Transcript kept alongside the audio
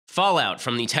Fallout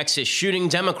from the Texas shooting.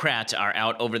 Democrats are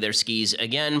out over their skis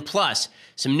again, plus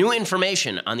some new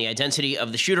information on the identity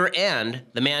of the shooter and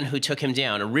the man who took him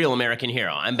down, a real American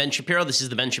hero. I'm Ben Shapiro. This is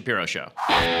The Ben Shapiro Show.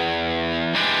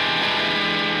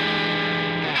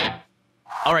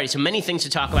 All right, so many things to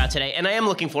talk about today, and I am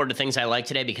looking forward to things I like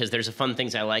today because there's a fun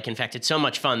things I like. In fact, it's so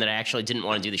much fun that I actually didn't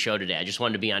want to do the show today. I just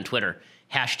wanted to be on Twitter,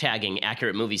 hashtagging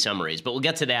accurate movie summaries. But we'll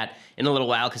get to that in a little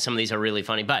while because some of these are really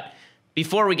funny. But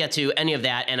before we get to any of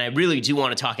that, and I really do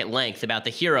want to talk at length about the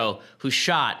hero who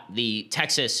shot the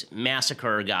Texas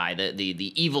massacre guy,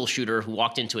 the evil shooter who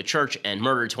walked into a church and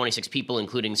murdered 26 people,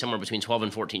 including somewhere between 12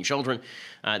 and 14 children.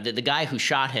 The guy who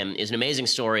shot him is an amazing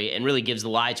story and really gives the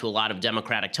lie to a lot of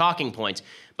Democratic talking points.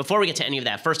 Before we get to any of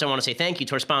that, first I want to say thank you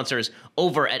to our sponsors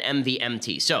over at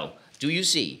MVMT. So, do you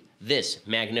see this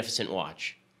magnificent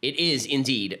watch? It is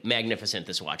indeed magnificent,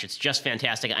 this watch. It's just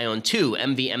fantastic. I own two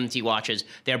MVMT watches.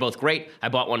 They're both great. I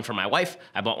bought one for my wife.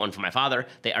 I bought one for my father.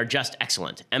 They are just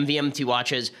excellent. MVMT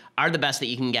watches are the best that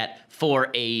you can get for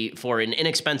an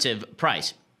inexpensive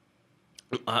price.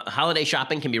 Holiday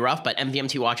shopping can be rough, but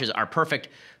MVMT watches are perfect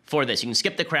for this. You can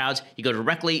skip the crowds. You go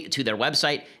directly to their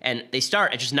website, and they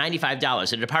start at just $95.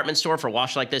 At a department store for a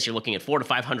watch like this, you're looking at $400 to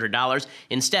 $500.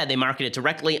 Instead, they market it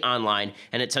directly online,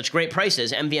 and at such great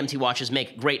prices, MVMT watches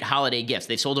make great holiday gifts.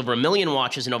 They've sold over 1 million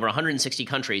watches in over 160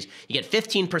 countries. You get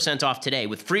 15% off today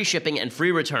with free shipping and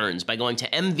free returns by going to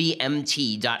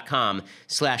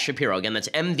mvmt.com/Shapiro. Again, that's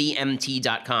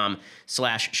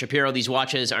mvmt.com/Shapiro. These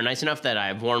watches are nice enough that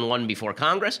I've worn one before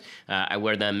Congress. I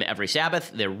wear them every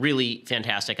Sabbath. They're really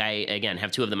fantastic. I, again,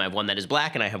 have two of them. I have one that is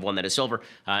black and I have one that is silver,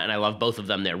 and I love both of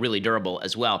them. They're really durable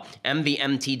as well.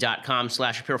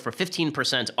 mvmt.com/Shapiro for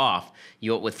 15% off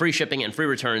with free shipping and free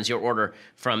returns. Your order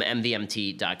from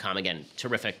mvmt.com. Again,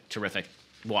 terrific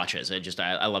watches.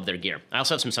 I love their gear. I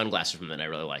also have some sunglasses from them that I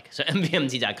really like. So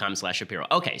mvmt.com/Shapiro.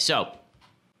 Okay, so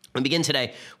we begin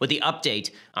today with the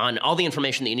update on all the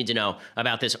information that you need to know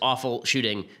about this awful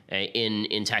shooting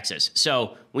in Texas.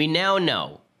 So we now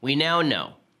know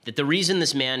that the reason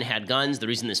this man had guns, the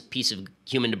reason this piece of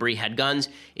human debris had guns,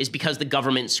 is because the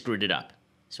government screwed it up.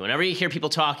 So whenever you hear people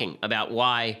talking about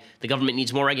why the government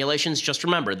needs more regulations, just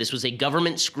remember, this was a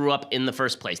government screw-up in the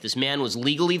first place. This man was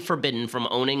legally forbidden from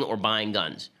owning or buying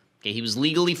guns. Okay, he was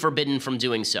legally forbidden from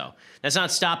doing so. That's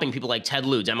not stopping people like Ted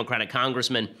Lieu, Democratic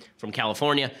congressman from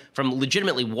California, from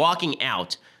legitimately walking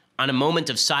out on a moment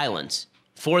of silence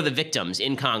for the victims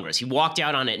in Congress. He walked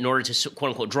out on it in order to,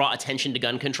 quote-unquote, draw attention to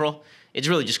gun control. It's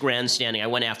really just grandstanding. I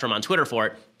went after him on Twitter for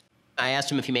it. I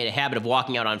asked him if he made a habit of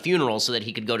walking out on funerals so that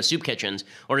he could go to soup kitchens,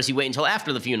 or does he wait until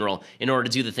after the funeral in order to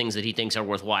do the things that he thinks are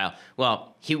worthwhile?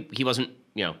 Well, he wasn't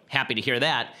happy to hear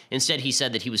that. Instead, he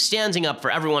said that he was standing up for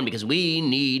everyone because we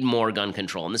need more gun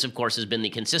control. And this, of course, has been the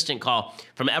consistent call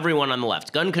from everyone on the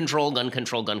left. Gun control, gun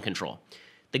control, gun control.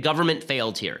 The government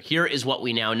failed here. Here is what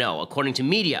we now know, according to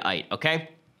Mediaite, okay?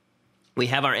 We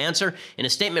have our answer. In a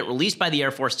statement released by the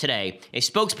Air Force today, a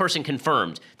spokesperson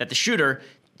confirmed that the shooter,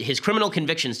 his criminal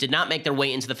convictions did not make their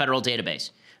way into the federal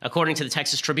database. According to the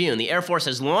Texas Tribune, the Air Force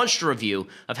has launched a review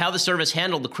of how the service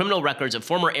handled the criminal records of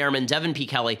former airman Devin P.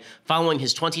 Kelly following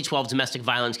his 2012 domestic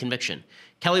violence conviction.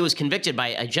 Kelly was convicted by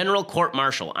a general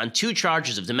court-martial on 2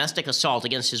 charges of domestic assault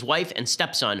against his wife and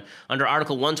stepson under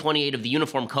Article 128 of the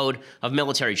Uniform Code of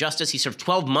Military Justice. He served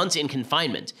 12 months in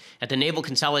confinement at the Naval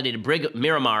Consolidated Brig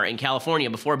Miramar in California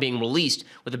before being released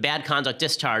with a bad conduct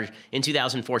discharge in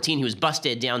 2014. He was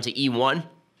busted down to E1.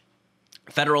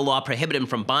 Federal law prohibited him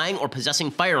from buying or possessing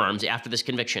firearms after this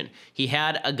conviction. He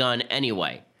had a gun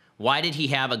anyway. Why did he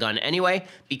have a gun anyway?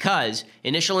 Because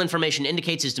initial information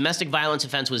indicates his domestic violence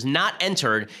offense was not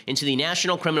entered into the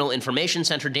National Criminal Information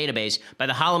Center database by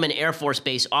the Holloman Air Force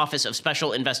Base Office of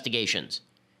Special Investigations.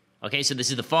 Okay, so this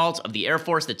is the fault of the Air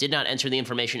Force that did not enter the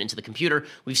information into the computer.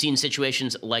 We've seen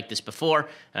situations like this before.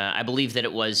 I believe that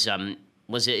it was I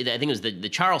think it was the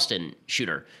Charleston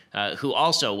shooter who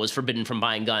also was forbidden from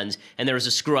buying guns, and there was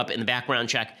a screw-up in the background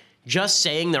check. Just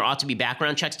saying there ought to be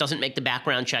background checks doesn't make the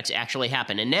background checks actually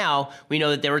happen. And now we know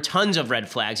that there were tons of red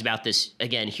flags about this,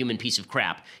 again, human piece of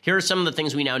crap. Here are some of the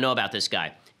things we now know about this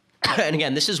guy. And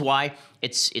again, this is why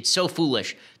it's so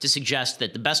foolish to suggest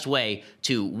that the best way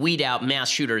to weed out mass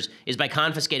shooters is by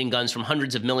confiscating guns from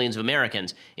hundreds of millions of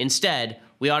Americans. Instead,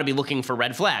 we ought to be looking for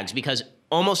red flags because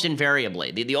almost invariably,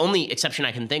 the only exception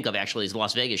I can think of actually is the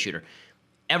Las Vegas shooter.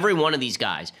 Every one of these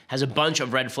guys has a bunch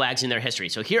of red flags in their history.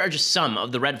 So here are just some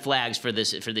of the red flags for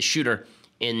this shooter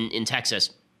in Texas.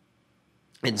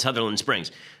 in Sutherland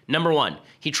Springs. Number one,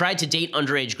 he tried to date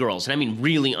underage girls, and I mean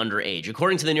really underage.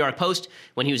 According to the New York Post,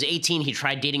 when he was 18, he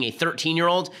tried dating a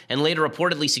 13-year-old and later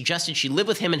reportedly suggested she live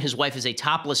with him and his wife as a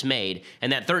topless maid,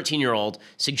 and that 13-year-old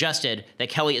suggested that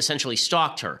Kelly essentially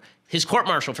stalked her. His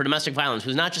court-martial for domestic violence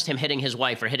was not just him hitting his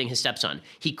wife or hitting his stepson.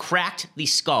 He cracked the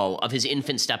skull of his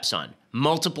infant stepson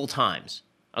multiple times,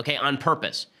 okay, on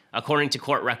purpose, according to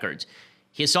court records.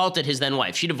 He assaulted his then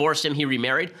wife. She divorced him. He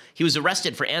remarried. He was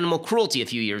arrested for animal cruelty a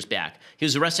few years back. He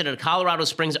was arrested at a Colorado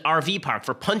Springs RV park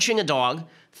for punching a dog,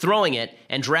 throwing it,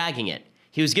 and dragging it.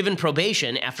 He was given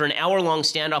probation after an hour-long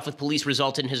standoff with police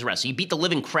resulted in his arrest. So you beat the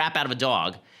living crap out of a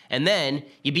dog, and then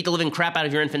you beat the living crap out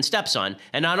of your infant stepson,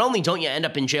 and not only don't you end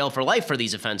up in jail for life for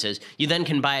these offenses, you then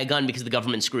can buy a gun because the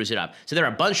government screws it up. So there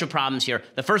are a bunch of problems here.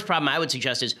 The first problem I would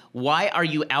suggest is, why are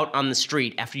you out on the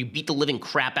street after you beat the living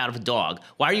crap out of a dog?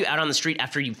 Why are you out on the street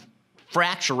after you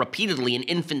fracture repeatedly an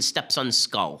infant stepson's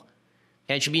skull?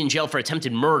 Okay, it should be in jail for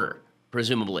attempted murder,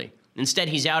 presumably. Instead,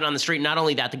 he's out on the street. Not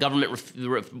only that, the government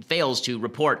fails to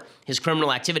report his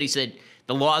criminal activity so that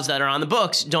the laws that are on the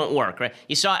books don't work, right?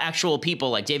 You saw actual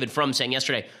people like David Frum saying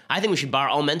yesterday, I think we should bar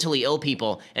all mentally ill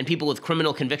people and people with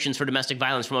criminal convictions for domestic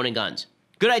violence from owning guns.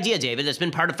 Good idea, David. That's been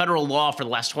part of federal law for the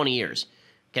last 20 years.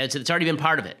 Okay, it's already been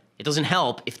part of it. It doesn't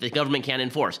help if the government can't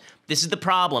enforce. This is the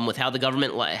problem with how the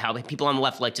government, how people on the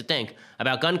left like to think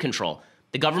about gun control.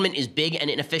 The government is big and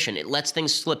inefficient. It lets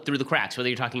things slip through the cracks, whether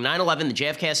you're talking 9/11, the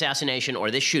JFK assassination, or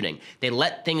this shooting. They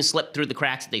let things slip through the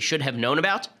cracks that they should have known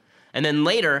about. And then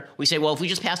later, we say, well, if we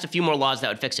just passed a few more laws, that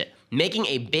would fix it. Making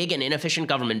a big and inefficient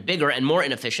government bigger and more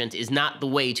inefficient is not the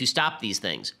way to stop these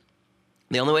things.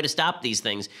 The only way to stop these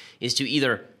things is to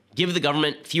either give the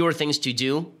government fewer things to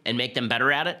do and make them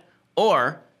better at it,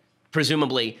 or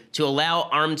presumably to allow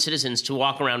armed citizens to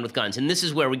walk around with guns. And this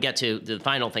is where we get to the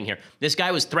final thing here. This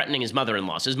guy was threatening his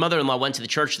mother-in-law. So his mother-in-law went to the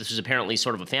church. This was apparently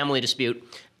sort of a family dispute.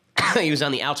 He was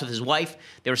on the outs with his wife.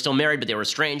 They were still married, but they were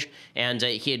estranged. And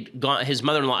he had gone. His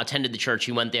mother-in-law attended the church.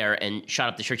 He went there and shot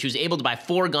up the church. He was able to buy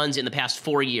 4 guns in the past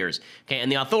 4 years. Okay, and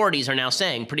the authorities are now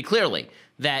saying pretty clearly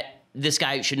that this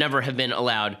guy should never have been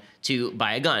allowed to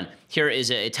buy a gun. Here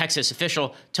is a Texas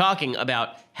official talking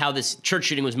about how this church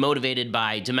shooting was motivated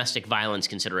by domestic violence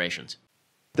considerations.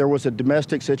 There was a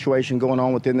domestic situation going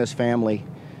on within this family.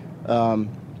 The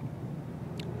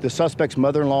suspect's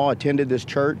mother-in-law attended this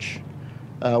church.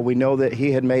 We know that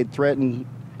he had made threatening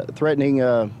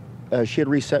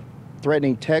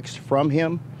texts from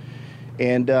him.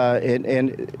 And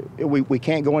we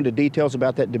can't go into details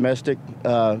about that domestic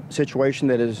situation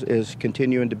that is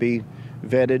continuing to be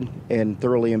vetted and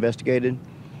thoroughly investigated.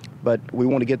 But we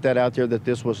want to get that out there, that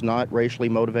this was not racially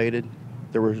motivated.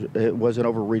 It wasn't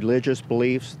over religious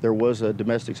beliefs. There was a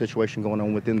domestic situation going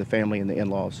on within the family and the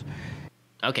in-laws.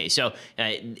 Okay, so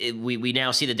we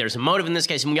now see that there's a motive in this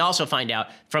case, and we also find out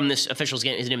from this official's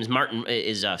his name is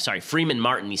Freeman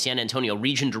Martin, the San Antonio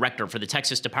Region Director for the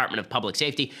Texas Department of Public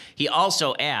Safety. He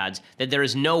also adds that there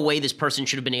is no way this person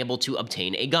should have been able to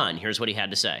obtain a gun. Here's what he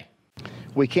had to say.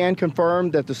 We can confirm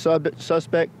that the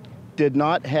suspect did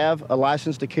not have a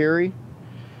license to carry.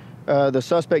 The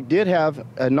suspect did have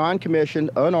a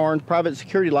non-commissioned, unarmed private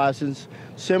security license,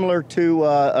 similar to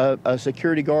a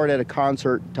security guard at a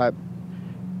concert type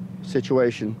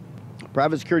situation.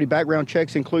 Private security background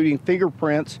checks, including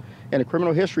fingerprints and a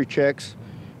criminal history checks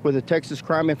with the Texas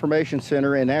Crime Information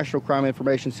Center and National Crime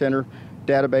Information Center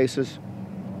databases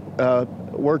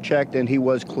were checked, and he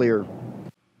was clear.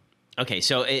 Okay,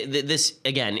 so this,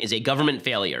 again, is a government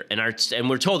failure, and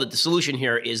we're told that the solution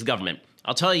here is government.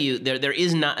 I'll tell you, there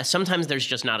is not, sometimes there's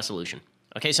just not a solution.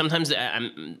 Okay, sometimes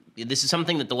this is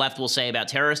something that the left will say about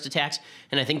terrorist attacks,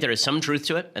 and I think there is some truth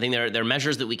to it. I think there are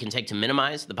measures that we can take to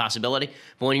minimize the possibility.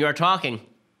 But when you are talking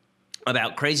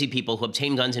about crazy people who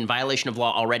obtain guns in violation of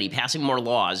law already, passing more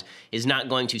laws is not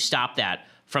going to stop that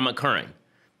from occurring.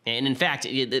 And in fact,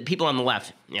 the people on the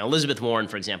left, Elizabeth Warren,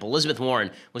 for example, Elizabeth Warren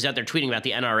was out there tweeting about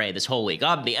the NRA this whole week.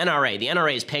 Oh, the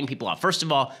NRA is paying people off. First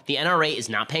of all, the NRA is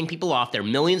not paying people off. There are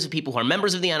millions of people who are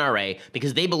members of the NRA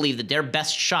because they believe that their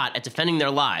best shot at defending their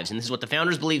lives, and this is what the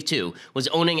founders believed too, was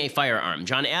owning a firearm.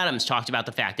 John Adams talked about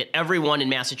the fact that everyone in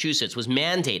Massachusetts was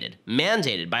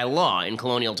mandated by law in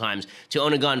colonial times to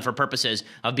own a gun for purposes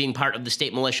of being part of the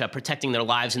state militia, protecting their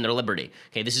lives and their liberty.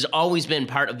 Okay, this has always been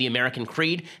part of the American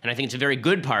creed, and I think it's a very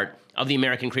good part of the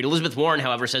American creed. Elizabeth Warren,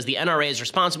 however, says the NRA is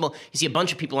responsible. You see a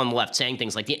bunch of people on the left saying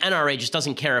things like the NRA just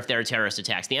doesn't care if there are terrorist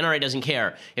attacks. The NRA doesn't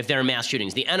care if there are mass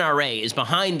shootings. The NRA is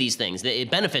behind these things.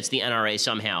 It benefits the NRA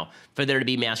somehow for there to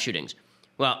be mass shootings.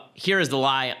 Well, here is the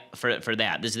lie for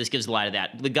that. This gives the lie to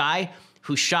that. The guy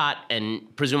who shot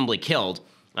and presumably killed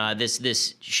this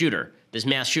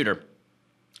mass shooter,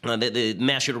 The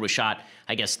mass shooter was shot,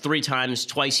 I guess, 3 times.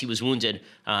 Twice he was wounded.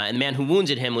 And the man who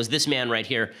wounded him was this man right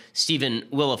here, Stephen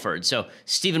Williford. So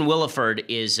Stephen Williford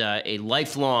is a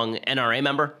lifelong NRA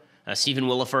member. Stephen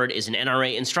Williford is an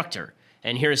NRA instructor.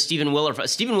 And here is Stephen Williford.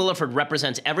 Stephen Williford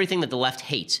represents everything that the left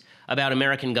hates about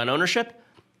American gun ownership.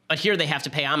 But here they have to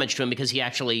pay homage to him because he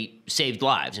actually saved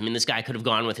lives. I mean, this guy could have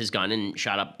gone with his gun and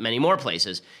shot up many more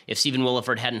places if Stephen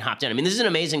Williford hadn't hopped in. I mean, this is an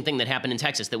amazing thing that happened in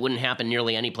Texas that wouldn't happen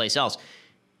nearly any place else.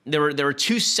 There were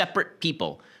 2 separate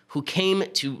people who came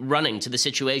to running to the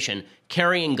situation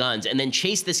carrying guns and then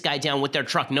chased this guy down with their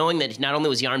truck, knowing that not only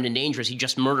was he armed and dangerous, he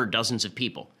just murdered dozens of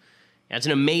people. That's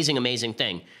an amazing, amazing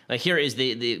thing. Here is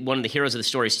one of the heroes of the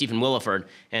story, Stephen Williford,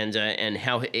 and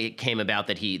how it came about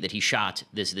that he shot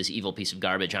this evil piece of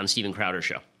garbage on Steven Crowder's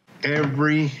show.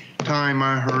 Every time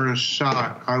I heard a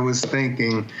shot, I was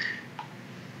thinking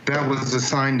that was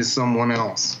assigned to someone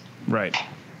else. Right.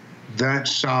 That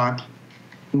shot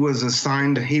was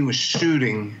assigned, he was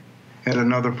shooting at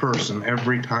another person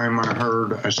every time I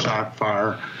heard a shot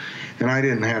fire, and I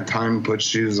didn't have time to put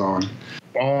shoes on.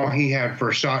 All he had for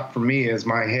a shot for me is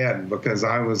my head because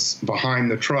I was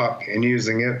behind the truck and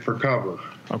using it for cover.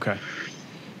 Okay.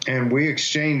 And we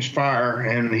exchanged fire,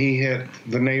 and he hit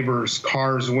the neighbor's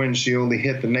car's windshield, he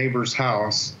hit the neighbor's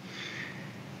house,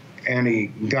 and he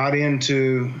got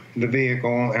into the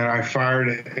vehicle, and I fired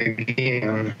it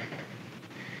again.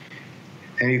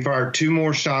 And he fired 2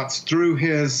 more shots through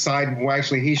his side. Well,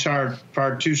 actually, he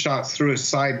fired 2 shots through his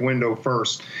side window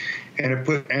first.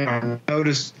 And I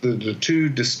noticed the 2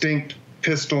 distinct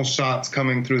pistol shots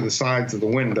coming through the sides of the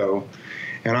window.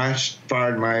 And I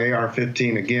fired my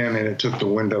AR-15 again, and it took the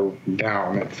window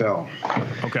down. It fell.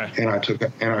 Okay. And I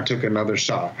took another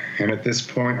shot. And at this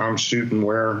point, I'm shooting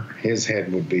where his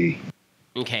head would be.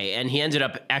 Okay, and he ended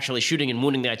up actually shooting and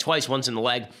wounding the guy twice, once in the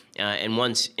leg and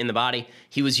once in the body.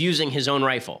 He was using his own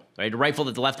rifle, right? A rifle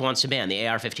that the left wants to ban, the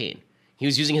AR-15. He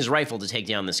was using his rifle to take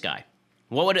down this guy.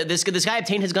 What would this guy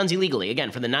obtained his guns illegally?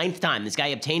 Again, for the 9th time, this guy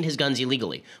obtained his guns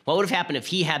illegally. What would have happened if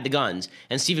he had the guns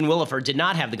and Stephen Williford did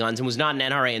not have the guns and was not an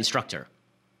NRA instructor?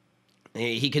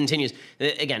 He continues,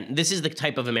 again, this is the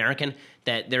type of American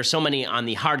that there's so many on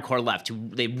the hardcore left who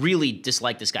they really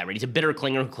dislike this guy, right? He's a bitter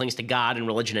clinger who clings to God and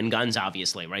religion and guns,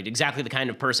 obviously, right? Exactly the kind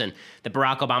of person that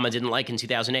Barack Obama didn't like in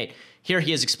 2008. Here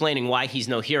he is explaining why he's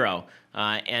no hero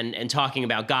and talking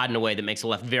about God in a way that makes the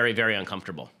left very, very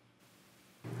uncomfortable.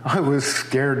 I was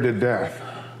scared to death.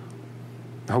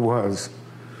 I was.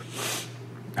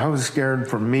 I was scared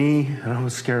for me, and I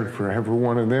was scared for every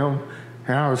one of them.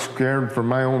 And I was scared for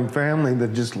my own family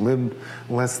that just lived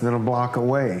less than a block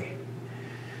away.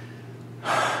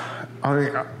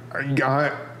 I'm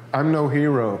no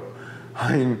hero.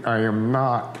 I am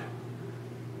not.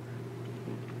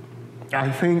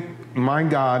 I think my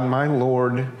God, my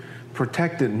Lord,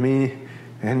 protected me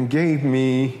and gave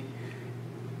me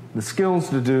the skills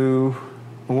to do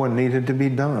what needed to be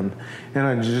done. And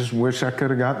I just wish I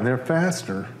could have gotten there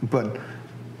faster, but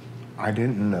I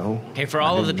didn't know. Okay, for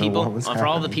all of the people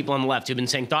on the left who've been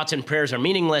saying thoughts and prayers are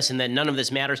meaningless and that none of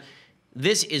this matters,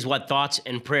 this is what thoughts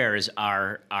and prayers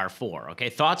are for. Okay,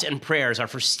 thoughts and prayers are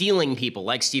for stealing people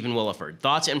like Stephen Williford.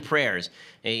 Thoughts and prayers,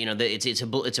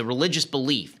 it's a religious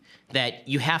belief that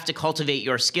you have to cultivate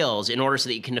your skills in order so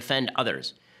that you can defend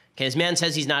others. Okay, this man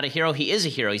says he's not a hero. He is a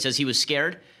hero. He says he was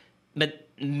scared, but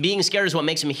being scared is what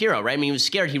makes him a hero, right? I mean, he was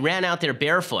scared. He ran out there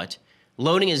barefoot,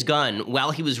 loading his gun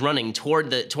while he was running toward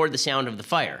the sound of the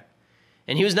fire.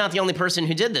 And he was not the only person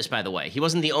who did this, by the way. He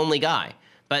wasn't the only guy.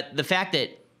 But the fact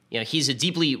that he's a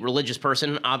deeply religious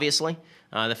person, obviously,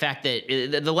 the fact that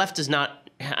the left does not,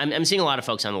 I'm seeing a lot of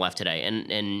folks on the left today,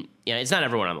 and it's not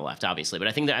everyone on the left, obviously, but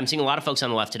I think that I'm seeing a lot of folks on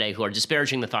the left today who are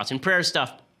disparaging the thoughts and prayers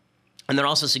stuff, and they're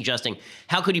also suggesting,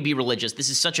 how could you be religious?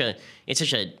 It's such a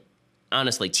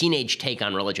honestly, teenage take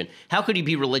on religion. How could you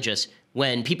be religious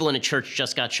when people in a church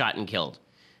just got shot and killed?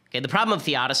 Okay, the problem of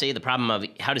theodicy, the problem of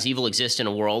how does evil exist in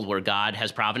a world where God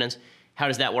has providence, how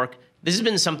does that work? This has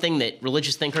been something that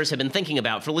religious thinkers have been thinking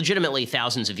about for legitimately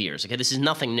thousands of years. Okay, this is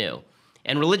nothing new.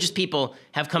 And religious people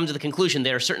have come to the conclusion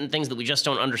there are certain things that we just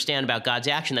don't understand about God's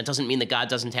action. That doesn't mean that God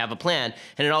doesn't have a plan,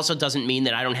 and it also doesn't mean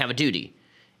that I don't have a duty.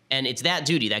 And it's that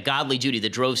duty, that godly duty,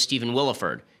 that drove Stephen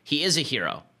Williford. He is a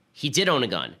hero. He did own a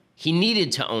gun. He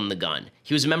needed to own the gun.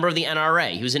 He was a member of the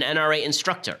NRA. He was an NRA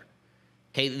instructor.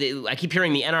 Okay, I keep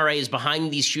hearing the NRA is behind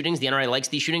these shootings. The NRA likes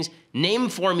these shootings. Name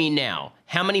for me now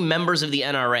how many members of the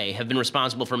NRA have been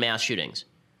responsible for mass shootings.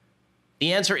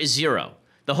 The answer is 0.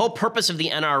 The whole purpose of the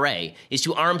NRA is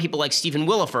to arm people like Stephen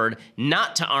Williford,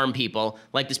 not to arm people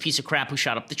like this piece of crap who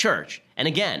shot up the church. And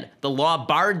again, the law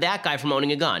barred that guy from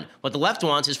owning a gun. What the left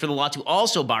wants is for the law to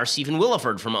also bar Stephen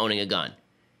Williford from owning a gun.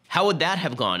 How would that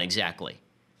have gone exactly?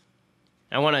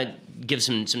 I want to give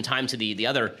some time to the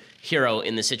other hero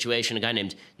in the situation, a guy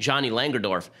named Johnny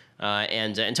Langerdorf,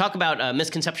 and talk about a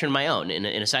misconception of my own in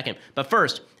a second. But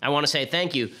first, I want to say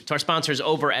thank you to our sponsors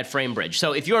over at FrameBridge.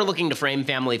 So if you're looking to frame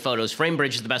family photos,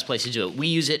 FrameBridge is the best place to do it. We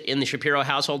use it in the Shapiro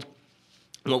household.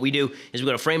 What we do is we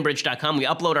go to framebridge.com. We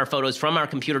upload our photos from our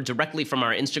computer directly from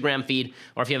our Instagram feed,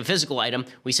 or if you have a physical item,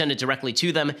 we send it directly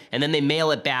to them, and then they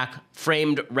mail it back,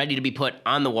 framed, ready to be put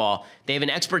on the wall. They have an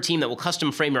expert team that will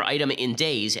custom frame your item in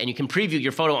days, and you can preview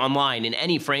your photo online in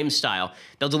any frame style.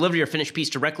 They'll deliver your finished piece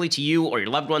directly to you or your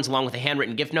loved ones along with a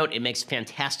handwritten gift note. It makes a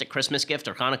fantastic Christmas gift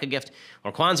or Hanukkah gift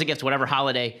or Kwanzaa gift, whatever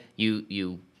holiday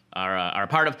you are a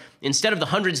part of. Instead of the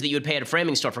hundreds that you would pay at a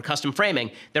framing store for custom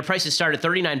framing, their prices start at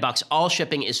 $39. All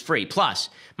shipping is free. Plus,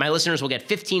 my listeners will get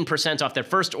 15% off their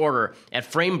first order at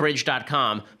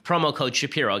framebridge.com, promo code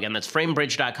Shapiro. Again, that's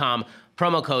framebridge.com,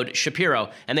 promo code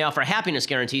Shapiro. And they offer a happiness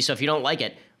guarantee, so if you don't like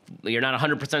it, you're not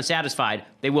 100% satisfied,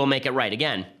 they will make it right.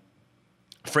 Again,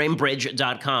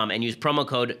 framebridge.com and use promo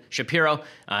code Shapiro.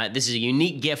 This is a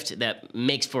unique gift that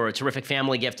makes for a terrific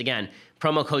family gift. Again,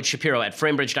 promo code Shapiro at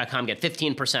framebridge.com. Get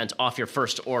 15% off your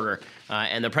first order,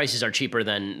 and the prices are cheaper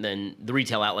than the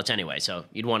retail outlets anyway, so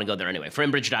you'd want to go there anyway.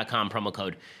 Framebridge.com, promo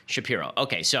code Shapiro.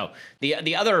 Okay, so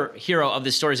the other hero of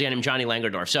this story is a guy named Johnny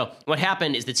Langerdorf. So what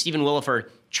happened is that Stephen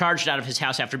Williford charged out of his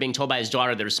house after being told by his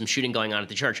daughter there was some shooting going on at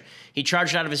the church. He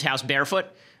charged out of his house barefoot,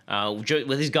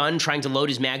 with his gun, trying to load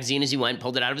his magazine as he went,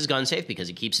 pulled it out of his gun safe because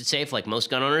he keeps it safe like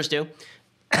most gun owners do.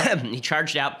 He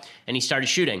charged out and he started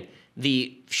shooting.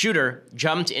 The shooter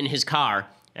jumped in his car,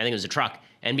 I think it was a truck,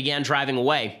 and began driving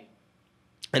away.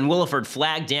 And Williford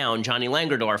flagged down Johnny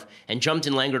Langerdorf and jumped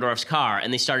in Langerdorf's car,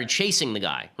 and they started chasing the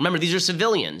guy. Remember, these are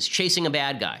civilians chasing a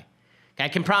bad guy. I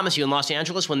can promise you in Los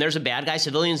Angeles, when there's a bad guy,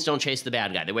 civilians don't chase the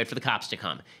bad guy. They wait for the cops to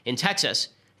come. In Texas,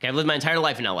 okay, I've lived my entire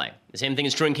life in LA. The same thing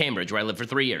is true in Cambridge, where I lived for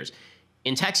 3 years.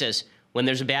 In Texas, when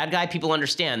there's a bad guy, people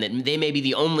understand that they may be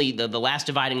the last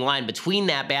dividing line between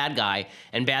that bad guy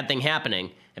and bad things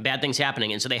happening.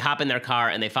 And so they hop in their car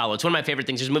and they follow. It's one of my favorite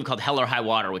things. There's a movie called Hell or High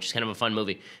Water, which is kind of a fun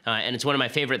movie. And it's one of my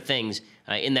favorite things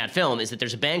in that film is that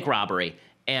there's a bank robbery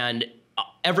and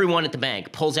everyone at the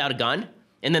bank pulls out a gun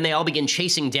and then they all begin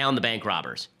chasing down the bank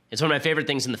robbers. It's one of my favorite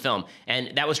things in the film.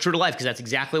 And that was true to life because that's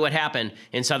exactly what happened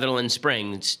in Sutherland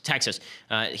Springs, Texas.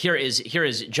 Here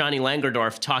is Johnny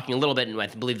Langerdorf talking a little bit, and I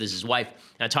believe this is his wife,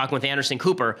 talking with Anderson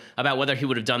Cooper about whether he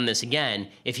would have done this again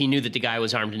if he knew that the guy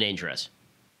was armed and dangerous.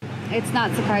 It's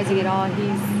not surprising at all.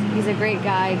 He's a great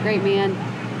guy, great man.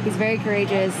 He's very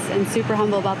courageous and super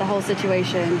humble about the whole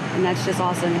situation, and that's just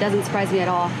awesome. It doesn't surprise me at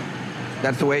all.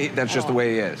 That's just the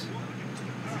way he is.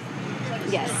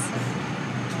 Yes.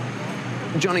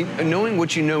 Johnny, knowing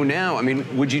what you know now, I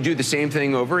mean, would you do the same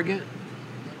thing over again?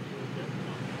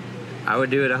 I would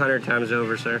do it 100 times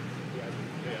over, sir.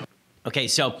 Okay,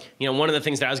 so, one of the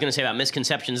things that I was going to say about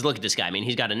misconceptions, look at this guy. I mean,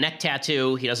 he's got a neck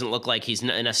tattoo. He doesn't look like he's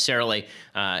necessarily,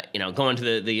 going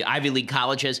to the Ivy League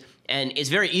colleges. And it's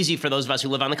very easy for those of us who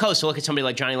live on the coast to look at somebody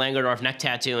like Johnny Langerdorf, neck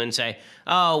tattoo, and say,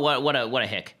 oh, what a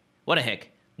hick. What a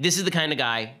hick. This is the kind of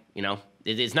guy,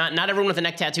 It's not everyone with a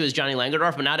neck tattoo is Johnny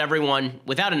Langerdorf, but not everyone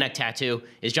without a neck tattoo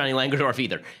is Johnny Langerdorf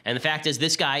either. And the fact is,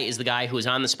 this guy is the guy who was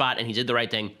on the spot and he did the right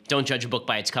thing. Don't judge a book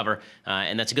by its cover,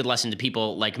 and that's a good lesson to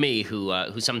people like me who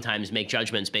sometimes make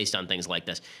judgments based on things like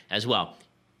this as well.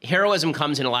 Heroism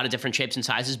comes in a lot of different shapes and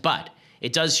sizes, but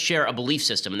it does share a belief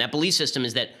system, and that belief system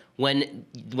is that when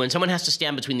someone has to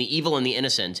stand between the evil and the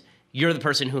innocent, you're the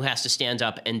person who has to stand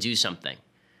up and do something.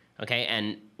 Okay,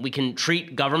 and we can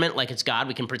treat government like it's God.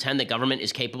 We can pretend that government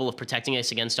is capable of protecting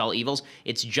us against all evils.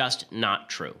 It's just not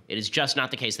true. It is just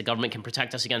not the case that government can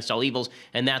protect us against all evils,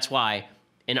 and that's why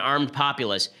an armed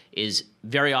populace is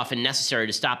very often necessary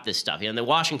to stop this stuff. The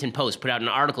Washington Post put out an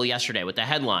article yesterday with the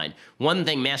headline, "One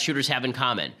thing mass shooters have in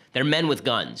common, they're men with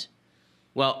guns."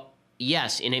 Well,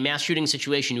 yes, in a mass shooting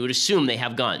situation, you would assume they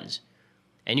have guns,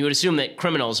 and you would assume that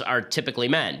criminals are typically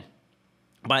men,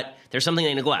 but there's something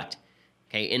they neglect.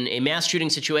 Okay, in a mass shooting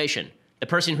situation, the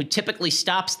person who typically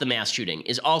stops the mass shooting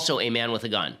is also a man with a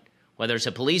gun, whether it's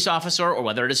a police officer or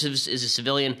whether it is a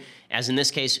civilian, as in this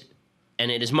case. And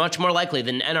it is much more likely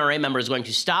that an NRA member is going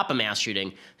to stop a mass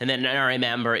shooting than that an NRA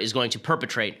member is going to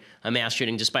perpetrate a mass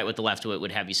shooting, despite what the left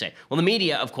would have you say. Well, the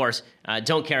media, of course,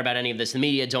 don't care about any of this. The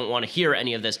media don't want to hear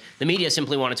any of this. The media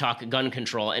simply want to talk gun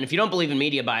control. And if you don't believe in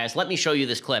media bias, let me show you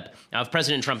this clip of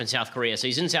President Trump in South Korea. So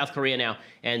he's in South Korea now,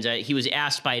 and he was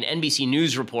asked by an NBC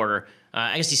News reporter.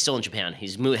 I guess he's still in Japan.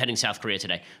 He's heading South Korea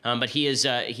today. But he's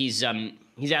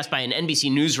asked by an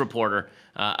NBC News reporter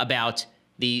about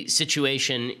the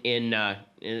situation in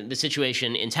the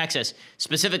situation in Texas.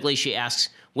 Specifically, she asks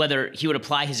whether he would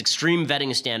apply his extreme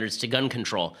vetting standards to gun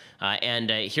control. And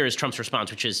here is Trump's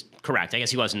response, which is correct. I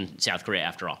guess he was in South Korea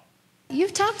after all.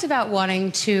 You've talked about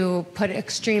wanting to put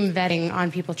extreme vetting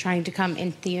on people trying to come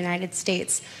into the United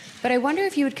States, but I wonder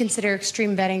if you would consider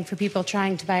extreme vetting for people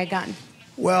trying to buy a gun.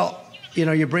 Well, you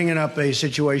know, you're bringing up a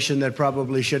situation that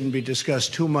probably shouldn't be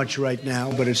discussed too much right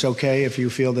now, but it's okay if you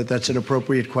feel that that's an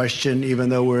appropriate question, even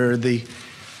though we're the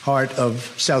heart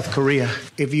of South Korea.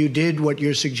 If you did what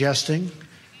you're suggesting,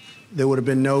 there would have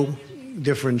been no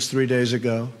difference 3 days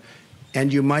ago,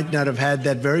 and you might not have had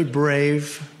that very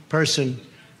brave person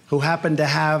who happened to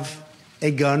have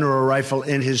a gun or a rifle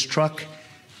in his truck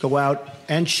go out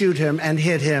and shoot him and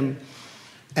hit him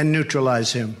and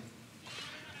neutralize him.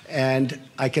 And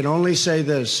I can only say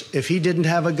this, if he didn't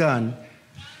have a gun,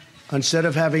 instead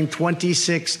of having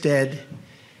 26 dead,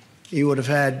 he would have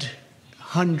had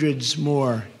hundreds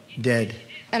more dead.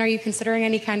 And are you considering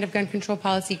any kind of gun control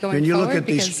policy going forward? When you look at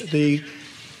the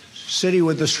city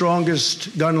with the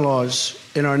strongest gun laws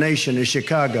in our nation is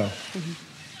Chicago. Mm-hmm.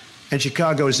 And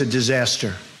Chicago is a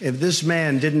disaster. If this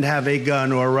man didn't have a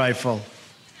gun or a rifle,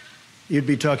 you'd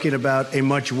be talking about a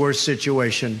much worse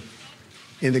situation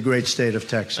in the great state of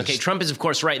Texas. Okay, Trump is, of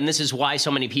course, right. And this is why so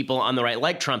many people on the right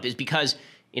like Trump, is because,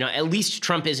 you know, at least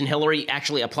Trump is and Hillary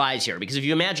actually applies here. Because if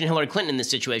you imagine Hillary Clinton in this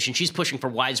situation, she's pushing for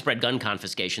widespread gun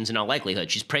confiscations in all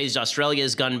likelihood. She's praised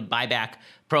Australia's gun buyback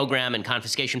program and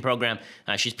confiscation program.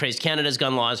 She's praised Canada's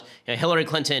gun laws. You know, Hillary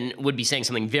Clinton would be saying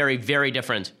something very, very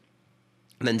different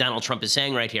than Donald Trump is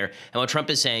saying right here. And what Trump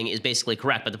is saying is basically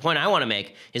correct. But the point I want to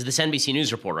make is this NBC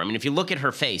News reporter. I mean, if you look at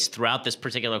her face throughout this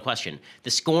particular question,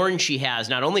 the scorn she has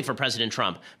not only for President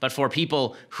Trump, but for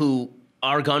people who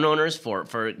are gun owners,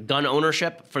 for gun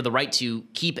ownership, for the right to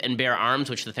keep and bear arms,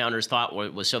 which the founders thought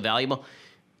was so valuable,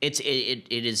 it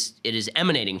is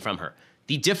emanating from her.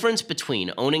 The difference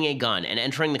between owning a gun and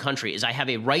entering the country is I have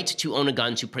a right to own a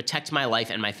gun to protect my life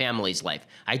and my family's life.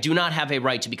 I do not have a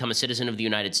right to become a citizen of the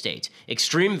United States.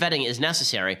 Extreme vetting is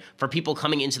necessary for people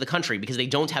coming into the country because they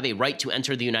don't have a right to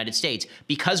enter the United States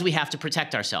because we have to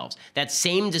protect ourselves. That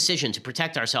same decision to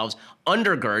protect ourselves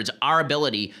undergirds our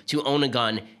ability to own a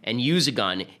gun and use a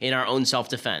gun in our own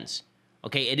self-defense.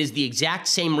 Okay, it is the exact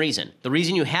same reason. The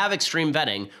reason you have extreme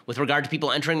vetting with regard to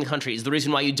people entering the country is the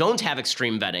reason why you don't have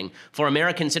extreme vetting for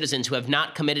American citizens who have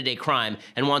not committed a crime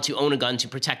and want to own a gun to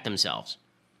protect themselves.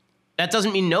 That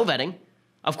doesn't mean no vetting.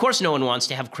 Of course no one wants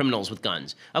to have criminals with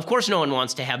guns. Of course no one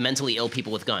wants to have mentally ill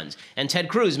people with guns. And Ted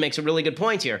Cruz makes a really good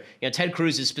point here. You know, Ted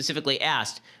Cruz is specifically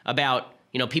asked about,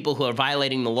 you know, people who are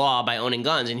violating the law by owning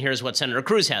guns, and here's what Senator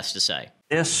Cruz has to say.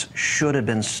 This should have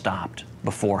been stopped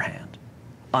beforehand.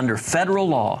 Under federal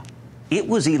law, it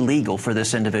was illegal for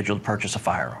this individual to purchase a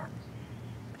firearm.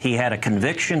 He had a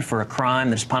conviction for a crime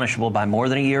that's punishable by more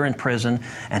than a year in prison,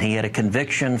 and he had a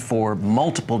conviction for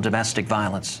multiple domestic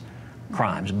violence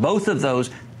crimes. Both of those,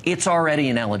 it's already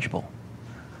ineligible.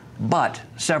 But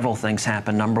several things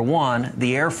happened. Number one,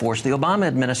 the Air Force, the Obama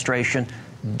administration,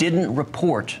 didn't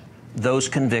report those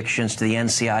convictions to the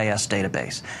NCIS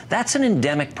database. That's an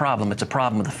endemic problem. It's a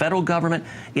problem with the federal government.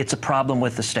 It's a problem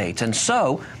with the states. And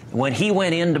so when he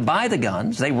went in to buy the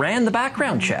guns, they ran the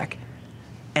background check,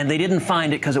 and they didn't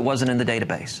find it because it wasn't in the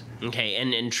database. Okay,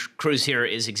 and Cruz here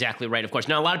is exactly right, of course.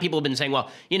 Now, a lot of people have been saying, well,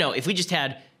 you know, if we just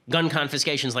had gun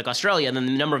confiscations like Australia, then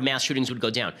the number of mass shootings would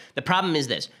go down. The problem is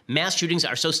this. Mass shootings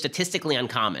are so statistically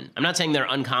uncommon. I'm not saying they're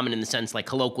uncommon in the sense like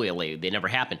colloquially, they never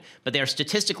happen, but they are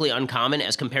statistically uncommon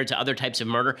as compared to other types of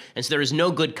murder. And so there is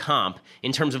no good comp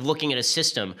in terms of looking at a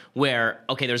system where,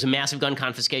 okay, there's a massive gun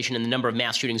confiscation and the number of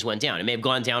mass shootings went down. It may have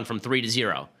gone down from 3 to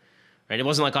 0. Right? It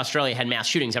wasn't like Australia had mass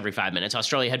shootings every 5 minutes.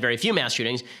 Australia had very few mass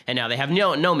shootings, and now they have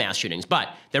no mass shootings. But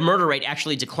their murder rate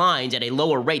actually declined at a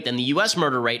lower rate than the U.S.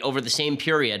 murder rate over the same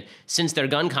period since their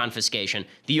gun confiscation.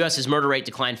 The U.S.'s murder rate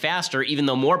declined faster, even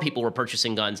though more people were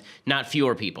purchasing guns, not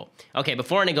fewer people. Okay,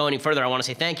 before I go any further, I want to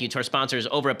say thank you to our sponsors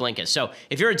over at Blinkist. So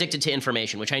if you're addicted to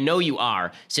information, which I know you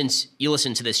are since you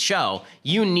listen to this show,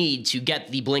 you need to get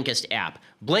the Blinkist app.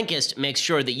 Blinkist makes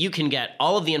sure that you can get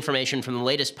all of the information from the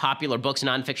latest popular books,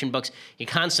 nonfiction books. You're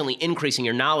constantly increasing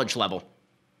your knowledge level.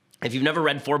 If you've never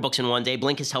read 4 books in one day,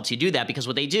 Blinkist helps you do that because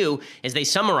what they do is they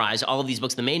summarize all of these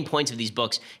books, the main points of these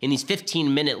books, in these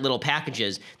 15-minute little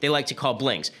packages they like to call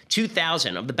blinks.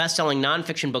 2,000 of the best-selling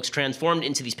nonfiction books transformed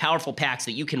into these powerful packs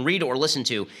that you can read or listen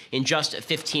to in just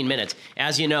 15 minutes.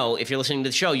 As you know, if you're listening to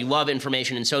the show, you love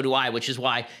information, and so do I, which is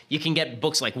why you can get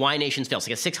books like Why Nations Fail. It's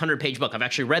like a 600-page book. I've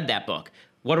actually read that book.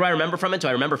 What do I remember from it? Do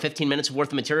I remember 15 minutes worth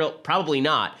of material? Probably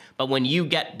not. But when you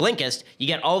get Blinkist, you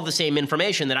get all of the same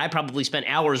information that I probably spent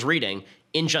hours reading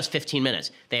in just 15 minutes.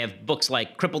 They have books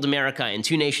like Crippled America and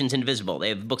Two Nations Invisible. They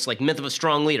have books like Myth of a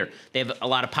Strong Leader. They have a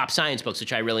lot of pop science books,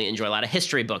 which I really enjoy, a lot of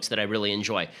history books that I really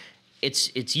enjoy.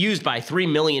 It's used by 3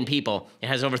 million people. It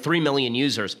has over 3 million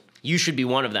users. You should be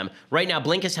one of them. Right now,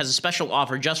 Blinkist has a special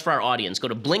offer just for our audience. Go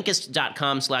to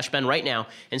Blinkist.com/Ben right now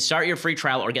and start your free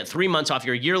trial or get 3 months off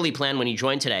your yearly plan when you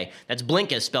join today. That's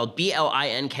Blinkist, spelled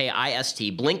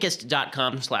Blinkist,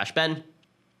 Blinkist.com/Ben.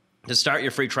 To start your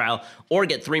free trial or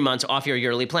get 3 months off your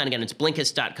yearly plan. Again, it's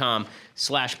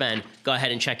Blinkist.com/Ben. Go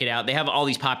ahead and check it out. They have all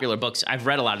these popular books. I've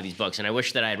read a lot of these books, and I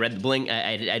wish that I had read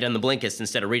I'd done the Blinkist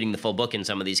instead of reading the full book in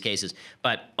some of these cases.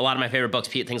 But a lot of my favorite books,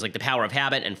 things like The Power of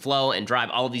Habit and Flow and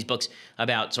Drive, all of these books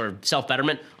about sort of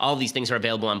self-betterment, all of these things are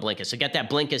available on Blinkist. So get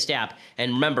that Blinkist app,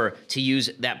 and remember to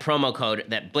use that promo code,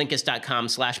 that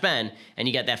Blinkist.com/Ben, and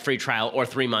you get that free trial or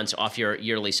 3 months off your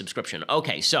yearly subscription.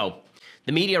 Okay, so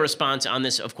the media response on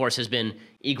this, of course, has been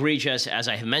egregious. As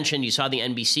I have mentioned, you saw the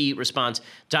NBC response.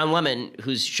 Don Lemon,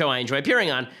 whose show I enjoy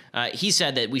appearing on, he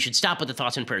said that we should stop with the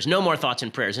thoughts and prayers. No more thoughts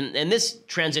and prayers. And this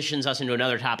transitions us into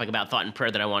another topic about thought and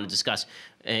prayer that I want to discuss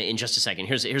in just a second.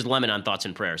 Here's Lemon on thoughts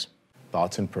and prayers.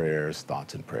 Thoughts and prayers,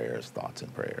 thoughts and prayers, thoughts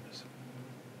and prayers.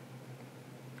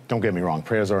 Don't get me wrong,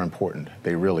 prayers are important.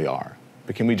 They really are.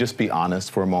 But can we just be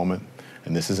honest for a moment?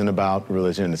 And this isn't about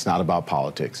religion, it's not about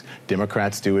politics.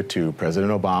 Democrats do it too.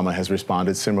 President Obama has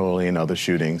responded similarly in other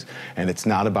shootings, and it's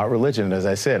not about religion. And as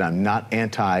I said, I'm not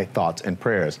anti-thoughts and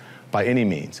prayers by any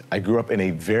means. I grew up in the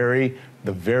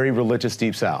very religious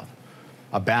Deep South,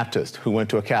 a Baptist who went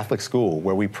to a Catholic school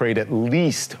where we prayed at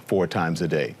least 4 times a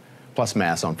day, plus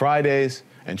Mass on Fridays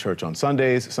and church on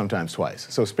Sundays, sometimes twice.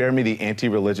 So spare me the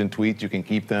anti-religion tweets, you can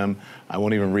keep them. I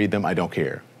won't even read them, I don't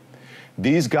care.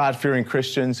 These God-fearing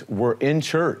Christians were in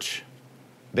church.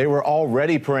 They were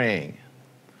already praying.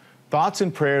 Thoughts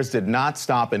and prayers did not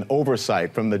stop an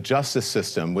oversight from the justice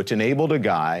system, which enabled a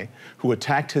guy who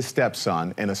attacked his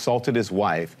stepson and assaulted his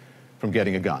wife from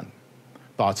getting a gun.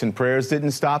 Thoughts and prayers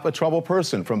didn't stop a troubled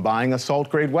person from buying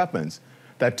assault-grade weapons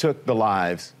that took the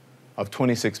lives of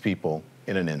 26 people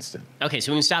in an instant. Okay,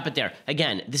 so we can stop it there.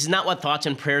 Again, this is not what thoughts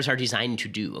and prayers are designed to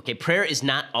do, okay? Prayer is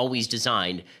not always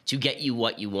designed to get you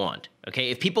what you want, okay?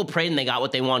 If people prayed and they got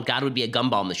what they want, God would be a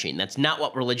gumball machine. That's not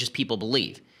what religious people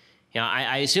believe. You know,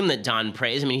 I assume that Don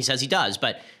prays. I mean, he says he does,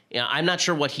 but you know, I'm not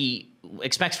sure what he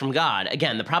expects from God.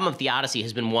 Again, the problem of theodicy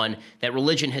has been one that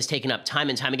religion has taken up time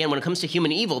and time again. When it comes to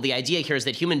human evil, the idea here is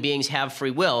that human beings have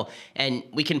free will, and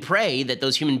we can pray that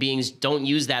those human beings don't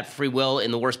use that free will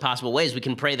in the worst possible ways. We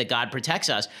can pray that God protects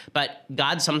us, but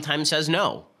God sometimes says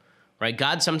no, right?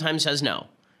 God sometimes says no.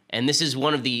 And this is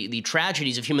one of the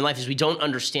tragedies of human life, is we don't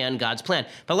understand God's plan.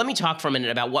 But let me talk for a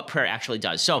minute about what prayer actually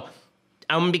does. So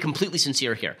I'm going to be completely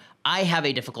sincere here. I have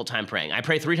a difficult time praying. I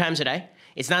pray 3 times a day.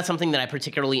 It's not something that I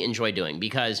particularly enjoy doing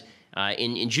because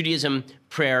in Judaism,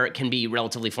 prayer can be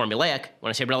relatively formulaic. When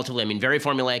I say relatively, I mean very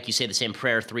formulaic. You say the same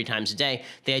prayer 3 times a day.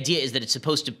 The idea is that it's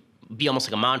supposed to be almost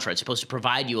like a mantra. It's supposed to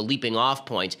provide you a leaping off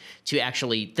point to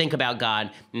actually think about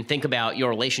God and think about your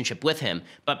relationship with him.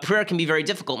 But prayer can be very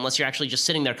difficult unless you're actually just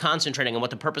sitting there concentrating on what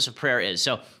the purpose of prayer is.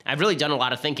 So I've really done a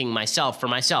lot of thinking for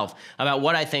myself about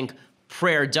what I think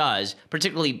prayer does,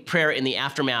 particularly prayer in the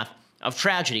aftermath of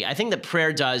tragedy. I think that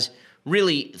prayer does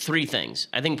really 3 things.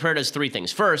 I think prayer does 3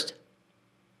 things. First,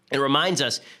 it reminds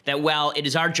us that while it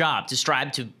is our job to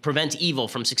strive to prevent evil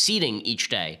from succeeding each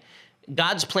day,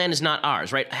 God's plan is not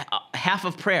ours, right? Half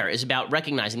of prayer is about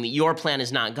recognizing that your plan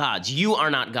is not God's. You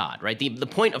are not God, right? The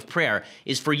point of prayer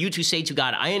is for you to say to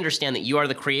God, I understand that you are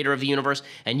the creator of the universe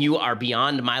and you are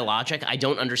beyond my logic. I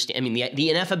don't understand. I mean, the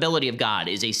ineffability of God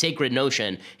is a sacred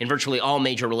notion in virtually all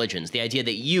major religions. The idea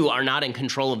that you are not in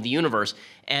control of the universe,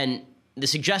 and the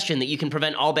suggestion that you can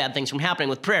prevent all bad things from happening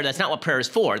with prayer, that's not what prayer is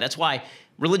for. That's why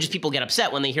religious people get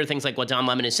upset when they hear things like what Don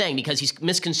Lemon is saying, because he's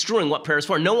misconstruing what prayer is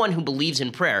for. No one who believes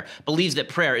in prayer believes that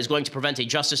prayer is going to prevent a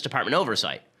Justice Department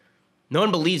oversight. No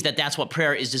one believes that that's what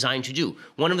prayer is designed to do.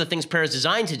 One of the things prayer is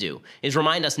designed to do is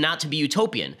remind us not to be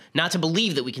utopian, not to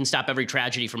believe that we can stop every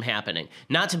tragedy from happening,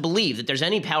 not to believe that there's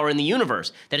any power in the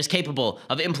universe that is capable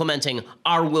of implementing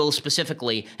our will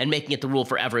specifically and making it the rule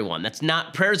for everyone. That's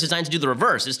not, prayer is designed to do the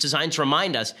reverse. It's designed to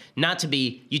remind us not to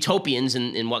be utopians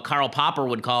in what Karl Popper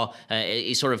would call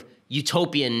a sort of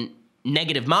utopian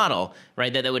negative model,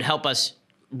 right, that would help us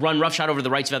run roughshod over the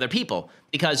rights of other people.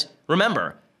 Because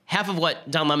remember, half of what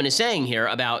Don Lemon is saying here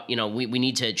about, you know, we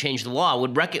need to change the law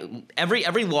would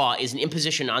every law is an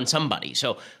imposition on somebody.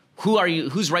 So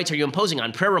whose rights are you imposing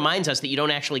on? Prayer reminds us that you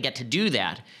don't actually get to do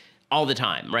that all the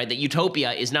time, right? That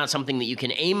utopia is not something that you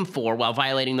can aim for while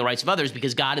violating the rights of others,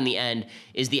 because God in the end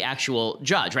is the actual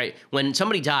judge, right? When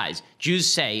somebody dies, Jews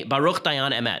say, Baruch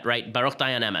Dayan Emet, right? Baruch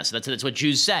Dayan Emes. That's what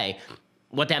Jews say.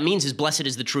 What that means is blessed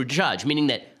is the true judge, meaning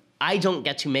that I don't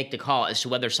get to make the call as to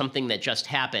whether something that just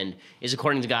happened is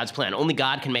according to God's plan. Only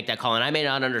God can make that call, and I may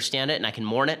not understand it, and I can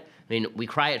mourn it. I mean, we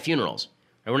cry at funerals.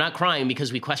 Right? We're not crying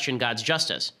because we question God's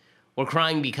justice. We're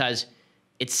crying because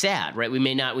it's sad, right? We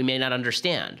may not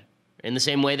understand. In the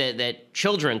same way that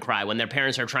children cry when their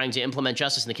parents are trying to implement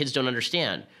justice and the kids don't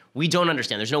understand. We don't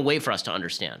understand. There's no way for us to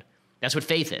understand. That's what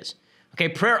faith is. Okay,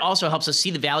 prayer also helps us see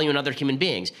the value in other human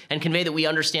beings and convey that we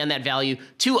understand that value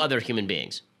to other human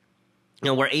beings. You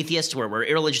know, we're atheists, we're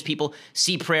irreligious people,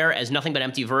 see prayer as nothing but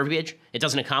empty verbiage. It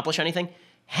doesn't accomplish anything.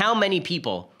 How many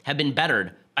people have been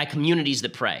bettered by communities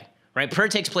that pray? Right? Prayer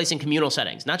takes place in communal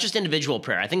settings, not just individual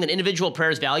prayer. I think that individual prayer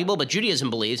is valuable, but Judaism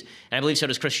believes, and I believe so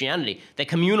does Christianity, that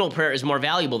communal prayer is more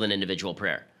valuable than individual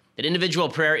prayer. That individual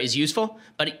prayer is useful,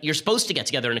 but you're supposed to get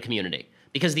together in a community,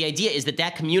 because the idea is that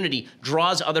that community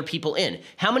draws other people in.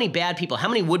 How many bad people, how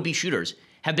many would-be shooters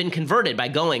have been converted by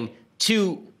going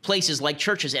to places like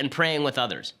churches and praying with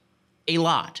others? A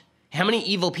lot. How many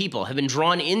evil people have been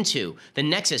drawn into the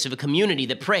nexus of a community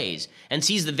that prays and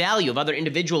sees the value of other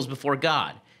individuals before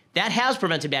God? That has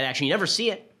prevented bad action. You never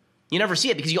see it. You never see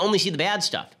it because you only see the bad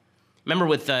stuff. Remember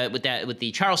with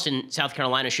the Charleston, South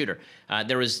Carolina shooter,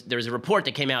 there was a report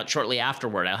that came out shortly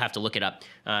afterward. I'll have to look it up,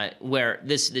 where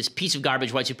this piece of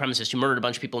garbage white supremacist who murdered a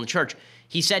bunch of people in the church,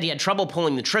 he said he had trouble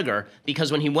pulling the trigger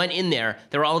because when he went in there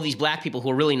were all of these black people who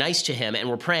were really nice to him and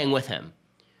were praying with him.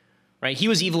 Right? He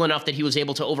was evil enough that he was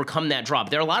able to overcome that draw.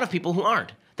 But there are a lot of people who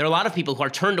aren't. There are a lot of people who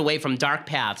are turned away from dark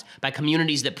paths by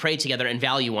communities that pray together and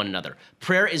value one another.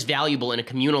 Prayer is valuable in a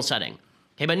communal setting.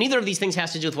 Okay, but neither of these things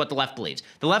has to do with what the left believes.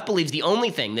 The left believes the only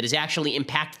thing that is actually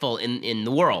impactful in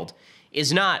the world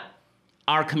is not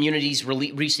our communities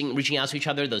reaching out to each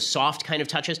other, those soft kind of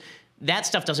touches. That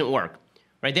stuff doesn't work.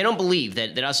 Right? They don't believe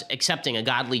that us accepting a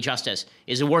godly justice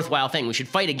is a worthwhile thing. We should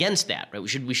fight against that. Right?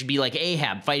 We should be like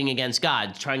Ahab, fighting against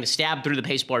God, trying to stab through the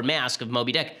pasteboard mask of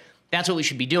Moby Dick. That's what we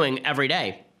should be doing every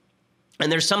day.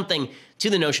 And there's something to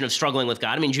the notion of struggling with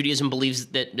God. I mean, Judaism believes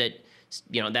that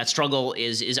struggle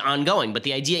is ongoing, but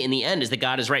the idea in the end is that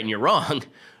God is right and you're wrong,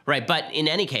 right? But in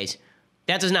any case,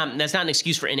 that's not an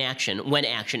excuse for inaction when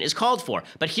action is called for.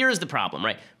 But here's the problem,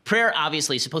 right? Prayer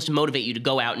obviously is supposed to motivate you to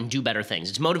go out and do better things.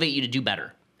 It's motivate you to do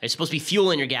better. It's supposed to be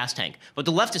fuel in your gas tank. What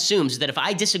the left assumes is that if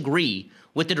I disagree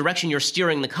with the direction you're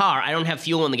steering the car, I don't have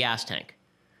fuel in the gas tank.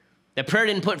 That prayer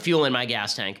didn't put fuel in my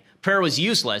gas tank. Prayer was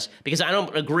useless because I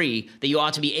don't agree that you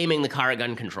ought to be aiming the car at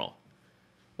gun control.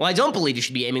 Well, I don't believe you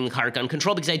should be aiming the car at gun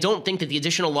control because I don't think that the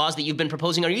additional laws that you've been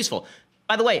proposing are useful.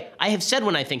 By the way, I have said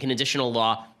when I think an additional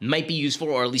law might be useful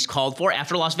or at least called for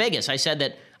after Las Vegas. I said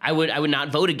that I would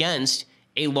not vote against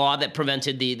a law that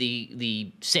prevented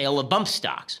the sale of bump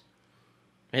stocks.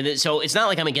 And so it's not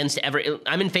like I'm against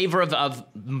I'm in favor of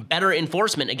better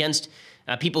enforcement against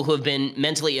people who have been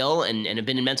mentally ill and have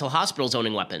been in mental hospitals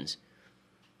owning weapons.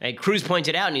 Cruz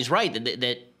pointed out, and he's right,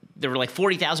 that there were like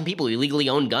 40,000 people who illegally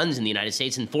owned guns in the United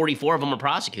States, and 44 of them were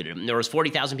prosecuted. And there was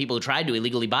 40,000 people who tried to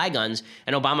illegally buy guns,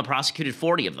 and Obama prosecuted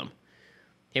 40 of them.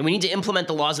 And we need to implement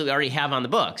the laws that we already have on the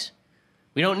books.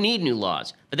 We don't need new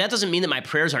laws. But that doesn't mean that my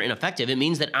prayers are ineffective. It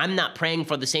means that I'm not praying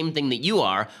for the same thing that you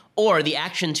are, or the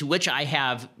action to which I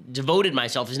have devoted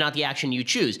myself is not the action you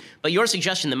choose. But your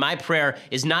suggestion that my prayer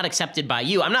is not accepted by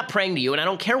you, I'm not praying to you, and I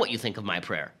don't care what you think of my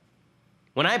prayer.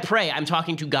 When I pray, I'm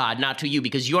talking to God, not to you,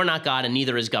 because you're not God and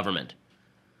neither is government.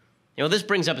 You know, this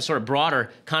brings up a sort of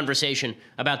broader conversation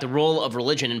about the role of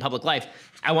religion in public life.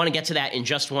 I want to get to that in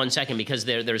just 1 second because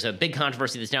there's a big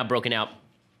controversy that's now broken out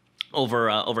over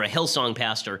a Hillsong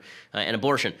pastor and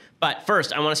abortion. But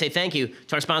first, I want to say thank you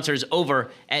to our sponsors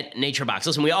over at NatureBox.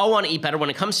 Listen, we all want to eat better. When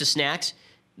it comes to snacks,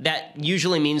 that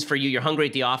usually means for you, you're hungry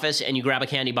at the office and you grab a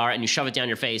candy bar and you shove it down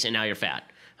your face and now you're fat.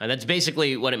 That's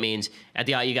basically what it means.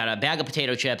 You got a bag of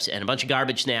potato chips and a bunch of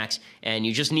garbage snacks, and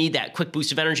you just need that quick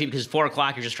boost of energy because it's 4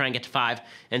 o'clock, you're just trying to get to 5.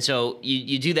 And so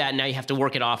you do that, and now you have to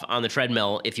work it off on the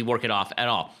treadmill if you work it off at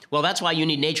all. Well, that's why you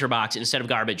need NatureBox instead of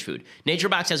garbage food.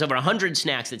 NatureBox has over 100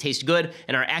 snacks that taste good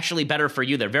and are actually better for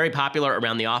you. They're very popular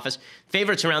around the office.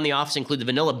 Favorites around the office include the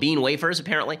vanilla bean wafers,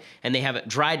 apparently, and they have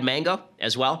dried mango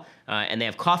as well, and they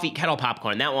have coffee kettle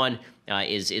popcorn. That one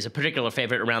is a particular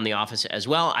favorite around the office as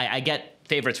well. I get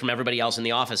favorites from everybody else in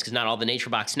the office because not all the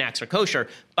NatureBox snacks are kosher,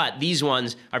 but these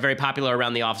ones are very popular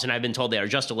around the office, and I've been told they are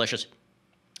just delicious.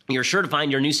 you're sure to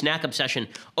find your new snack obsession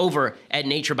over at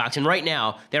NatureBox. And right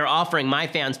now, they're offering my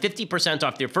fans 50%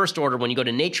 off their first order when you go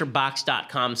to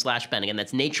naturebox.com/Ben. Again,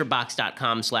 that's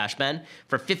naturebox.com/Ben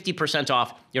for 50%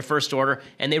 off your first order.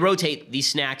 And they rotate these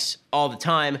snacks all the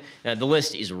time. The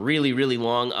list is really, really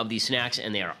long of these snacks,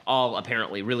 and they are all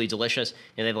apparently really delicious.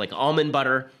 And they have like almond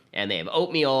butter, and they have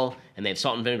oatmeal, and they have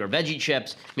salt and vinegar veggie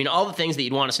chips. I mean, all the things that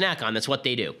you'd want to snack on, that's what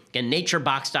they do. Again,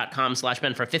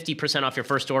 naturebox.com/Ben for 50% off your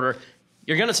first order.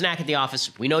 You're going to snack at the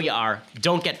office. We know you are.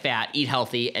 Don't get fat. Eat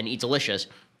healthy and eat delicious.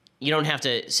 You don't have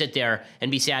to sit there and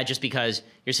be sad just because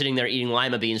you're sitting there eating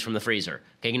lima beans from the freezer.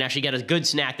 Okay, you can actually get a good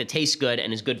snack that tastes good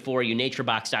and is good for you.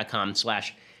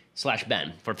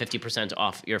 naturebox.com/Ben for 50%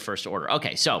 off your first order.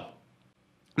 Okay, so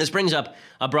this brings up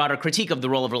a broader critique of the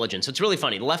role of religion. So it's really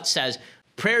funny. The left says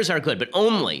prayers are good, but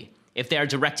only if they are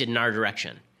directed in our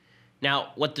direction.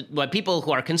 Now, what people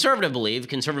who are conservative believe,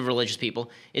 conservative religious people,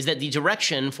 is that the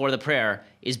direction for the prayer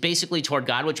is basically toward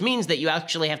God, which means that you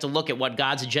actually have to look at what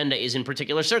God's agenda is in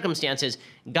particular circumstances.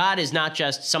 God is not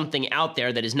just something out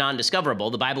there that is non-discoverable.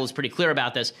 The Bible is pretty clear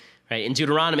about this. Right? In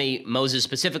Deuteronomy, Moses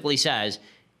specifically says,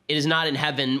 it is not in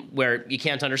heaven where you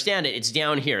can't understand it. It's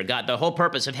down here. God, the whole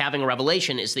purpose of having a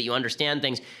revelation is that you understand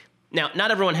things. Now,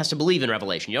 not everyone has to believe in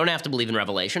Revelation. You don't have to believe in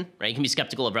Revelation, right? You can be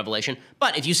skeptical of Revelation.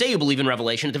 But if you say you believe in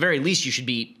Revelation, at the very least, you should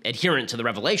be adherent to the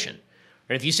revelation.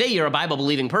 Right? If you say you're a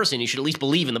Bible-believing person, you should at least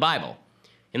believe in the Bible.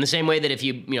 In the same way that if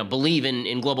you believe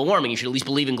in global warming, you should at least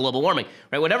believe in global warming.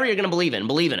 Right? Whatever you're going to believe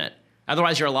in it.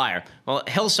 Otherwise, you're a liar. Well,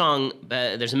 Hillsong,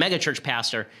 there's a megachurch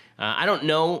pastor. I don't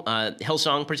know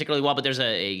Hillsong particularly well, but there's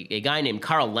a guy named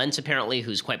Carl Lentz, apparently,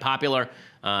 who's quite popular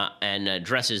and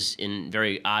dresses in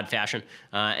very odd fashion.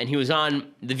 And he was on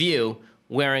The View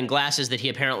wearing glasses that he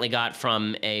apparently got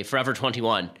from a Forever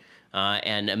 21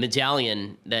 and a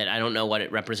medallion that I don't know what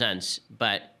it represents,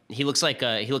 but he looks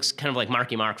kind of like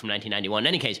Marky Mark from 1991. In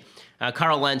any case,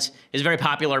 Carl Lentz is a very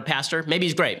popular pastor. Maybe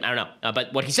he's great. I don't know.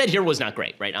 But what he said here was not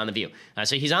great, right, on The View.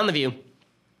 So he's on The View,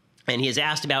 and he is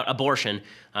asked about abortion,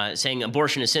 saying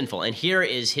abortion is sinful. And here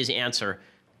is his answer.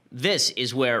 This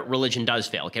is where religion does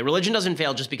fail. Okay, religion doesn't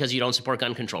fail just because you don't support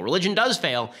gun control. Religion does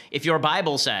fail if your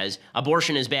Bible says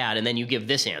abortion is bad, and then you give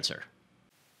this answer.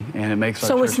 And it makes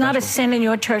so it's not a sin in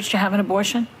your church to have an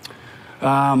abortion?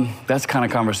 That's the kind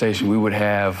of conversation we would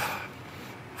have,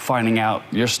 finding out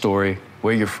your story,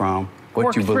 where you're from,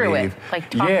 what you believe.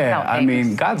 Yeah, I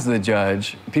mean, God's the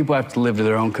judge. People have to live to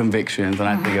their own convictions, and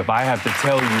I think if I have to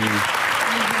tell you,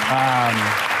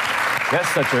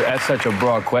 that's such a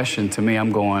broad question to me.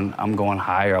 I'm going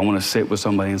higher. I want to sit with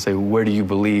somebody and say, where do you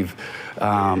believe?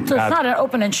 So it's not an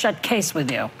open and shut case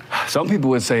with you. Some people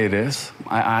would say it is.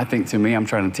 I think to me, I'm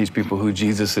trying to teach people who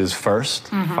Jesus is first,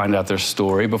 find out their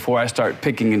story. Before I start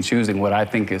picking and choosing what I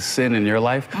think is sin in your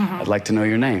life, I'd like to know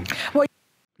your name. Well,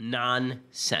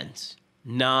 Nonsense.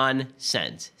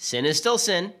 Nonsense. Sin is still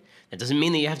sin. That doesn't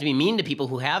mean that you have to be mean to people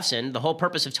who have sinned. The whole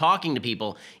purpose of talking to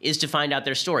people is to find out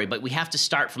their story. But we have to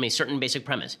start from a certain basic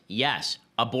premise. Yes,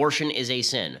 abortion is a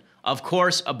sin. Of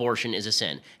course, abortion is a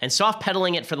sin. And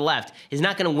soft-pedaling it for the left is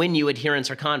not going to win you adherents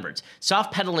or converts.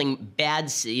 Soft-pedaling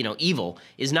evil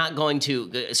is not going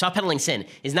to, soft-pedaling sin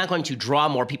is not going to draw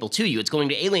more people to you. It's going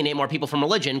to alienate more people from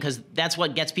religion because that's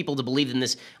what gets people to believe in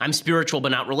this I'm spiritual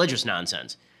but not religious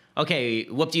nonsense. Okay,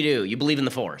 whoop-de-doo, you believe in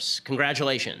the Force.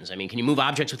 Congratulations. I mean, can you move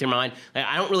objects with your mind?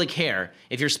 I don't really care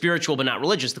if you're spiritual but not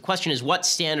religious. The question is what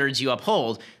standards you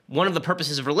uphold. One of the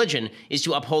purposes of religion is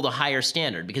to uphold a higher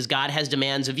standard because God has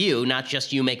demands of you, not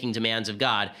just you making demands of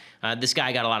God. This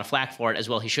guy got a lot of flack for it, as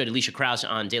well he should. Alicia Krause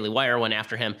on Daily Wire went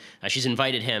after him. She's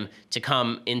invited him to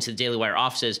come into the Daily Wire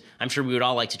offices. I'm sure we would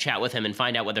all like to chat with him and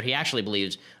find out whether he actually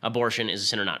believes abortion is a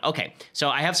sin or not. Okay, so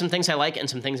I have some things I like and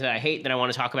some things that I hate that I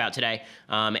want to talk about today.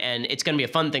 And it's going to be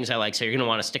a fun things I like, so you're going to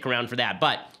want to stick around for that.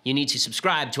 But you need to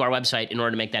subscribe to our website in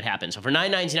order to make that happen. So for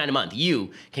 $9.99 a month,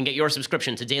 you can get your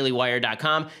subscription to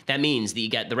dailywire.com. That means that you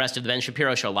get the rest of the Ben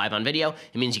Shapiro Show live on video.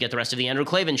 It means you get the rest of the Andrew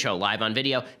Klavan Show live on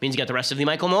video. It means you get the rest of the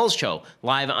Michael Knowles Show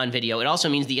live on video. It also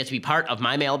means that you get to be part of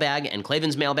my mailbag and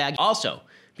Klavan's mailbag. Also,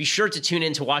 be sure to tune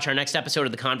in to watch our next episode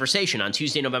of The Conversation on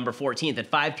Tuesday, November 14th at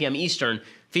 5 p.m. Eastern,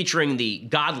 featuring the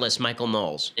godless Michael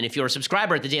Knowles. And if you're a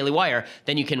subscriber at the Daily Wire,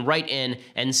 then you can write in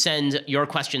and send your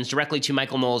questions directly to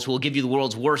Michael Knowles, who will give you the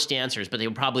world's worst answers, but they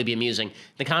will probably be amusing.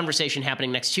 The Conversation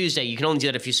happening next Tuesday. You can only do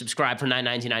that if you subscribe for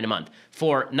 $9.99 a month.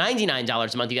 For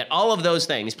 $99 a month, you get all of those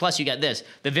things, plus you get this,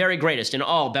 the very greatest in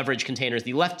all beverage containers,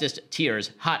 the leftist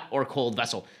Tears hot or cold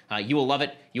vessel. You will love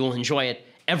it. You will enjoy it.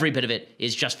 Every bit of it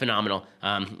is just phenomenal.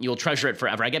 You will treasure it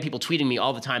forever. I get people tweeting me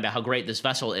all the time about how great this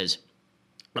vessel is,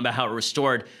 about how it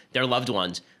restored their loved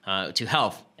ones to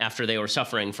health after they were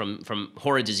suffering from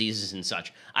horrid diseases and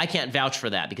such. I can't vouch for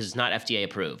that because it's not FDA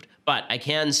approved. But I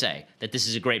can say that this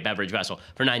is a great beverage vessel.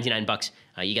 For $99,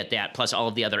 you get that, plus all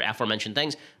of the other aforementioned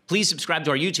things. Please subscribe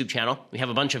to our YouTube channel. We have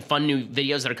a bunch of fun new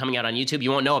videos that are coming out on YouTube.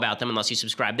 You won't know about them unless you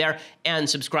subscribe there. And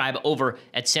subscribe over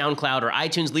at SoundCloud or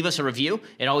iTunes. Leave us a review.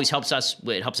 It always helps us.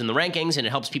 It helps in the rankings, and it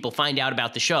helps people find out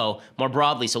about the show more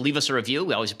broadly. So leave us a review.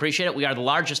 We always appreciate it. We are the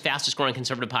largest, fastest-growing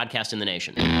conservative podcast in the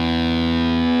nation.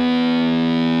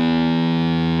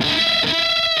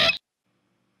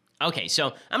 Okay, so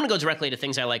I'm going to go directly to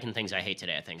things I like and things I hate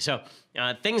today, I think. So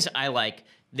things I like,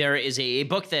 there is a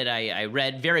book that I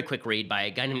read, very quick read, by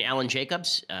a guy named Alan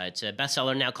Jacobs. It's a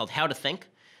bestseller now called How to Think.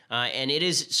 And it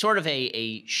is sort of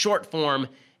a short-form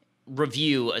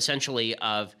review, essentially,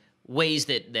 of ways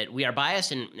that we are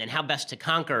biased and how best to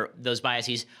conquer those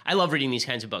biases. I love reading these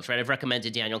kinds of books, right? I've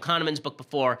recommended Daniel Kahneman's book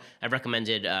before. I've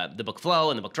recommended the book Flow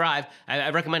and the book Drive.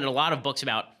 I've recommended a lot of books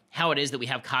about how it is that we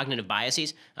have cognitive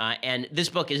biases. And this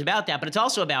book is about that, but it's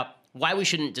also about why we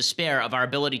shouldn't despair of our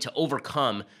ability to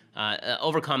overcome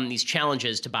these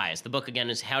challenges to bias. The book, again,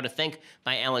 is How to Think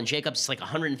by Alan Jacobs. It's like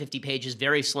 150 pages,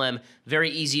 very slim, very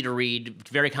easy to read,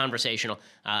 very conversational.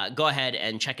 Go ahead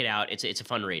and check it out. It's a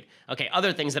fun read. Okay,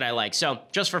 other things that I like. So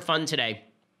just for fun today,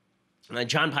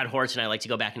 John Podhoretz and I like to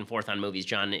go back and forth on movies.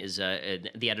 John is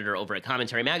the editor over at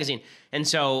Commentary Magazine. And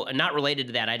so, not related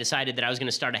to that, I decided that I was going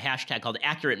to start a hashtag called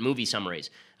Accurate Movie Summaries,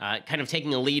 kind of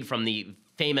taking a lead from the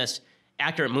famous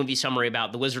Accurate Movie Summary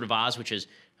about The Wizard of Oz, which is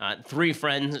three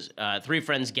friends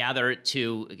gather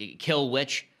to kill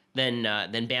witch, then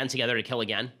band together to kill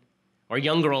again. Or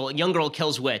young girl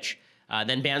kills witch,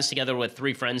 then bands together with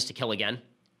three friends to kill again,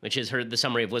 which is the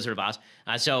summary of Wizard of Oz.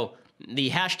 So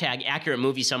the hashtag Accurate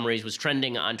Movie Summaries was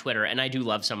trending on Twitter, and I do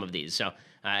love some of these, so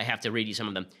I have to read you some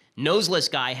of them. Noseless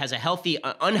guy has a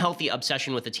unhealthy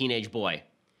obsession with a teenage boy.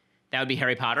 That would be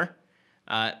Harry Potter.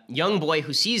 Young boy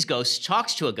who sees ghosts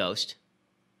talks to a ghost.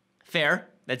 Fair.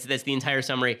 That's the entire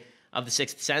summary of The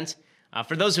Sixth Sense.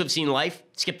 For those who have seen Life,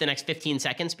 skip the next 15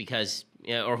 seconds because,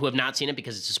 or who have not seen it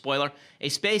because it's a spoiler. A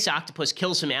space octopus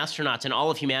kills some astronauts and all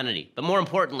of humanity, but more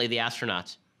importantly, the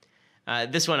astronauts.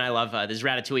 This one I love. This is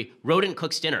Ratatouille. Rodent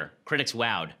cooks dinner. Critics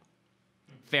wowed.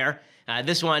 Fair.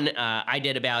 This one I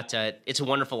did about It's a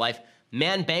Wonderful Life.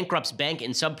 Man bankrupts bank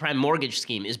in subprime mortgage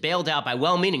scheme, is bailed out by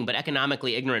well-meaning but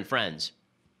economically ignorant friends.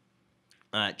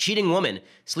 Cheating woman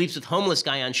sleeps with homeless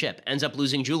guy on ship, ends up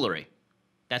losing jewelry.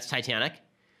 That's Titanic.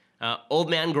 Old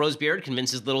man grows beard,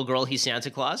 convinces little girl he's Santa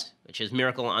Claus, which is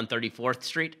Miracle on 34th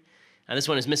Street. This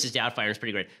one is Mrs. Doubtfire. It's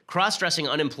pretty great. Cross-dressing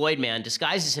unemployed man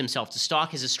disguises himself to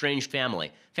stalk his estranged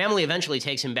family. Family eventually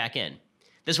takes him back in.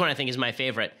 This one I think is my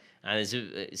favorite. See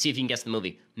if you can guess the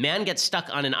movie. Man gets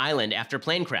stuck on an island after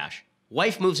plane crash.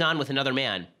 Wife moves on with another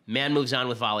man. Man moves on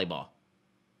with volleyball.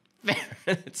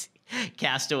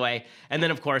 Castaway. And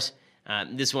then, of course,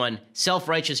 this one,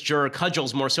 self-righteous juror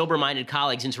cudgels more sober-minded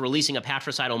colleagues into releasing a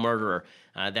patricidal murderer.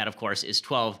 That, of course, is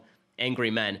 12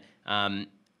 Angry Men.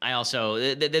 I also,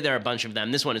 there are a bunch of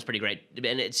them. This one is pretty great.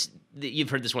 And you've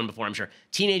heard this one before, I'm sure.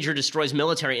 Teenager destroys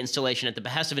military installation at the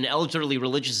behest of an elderly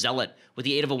religious zealot with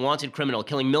the aid of a wanted criminal,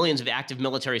 killing millions of active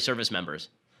military service members.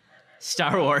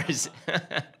 Star Wars.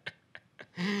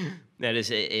 That is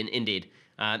indeed.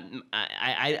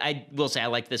 I will say I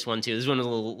like this one too. This one is a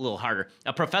little harder.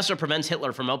 A professor prevents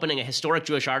Hitler from opening a historic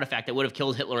Jewish artifact that would have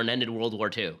killed Hitler and ended World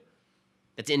War II.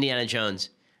 That's Indiana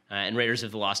Jones. And Raiders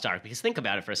of the Lost Ark. Because think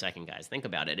about it for a second, guys. Think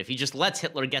about it. If he just lets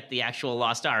Hitler get the actual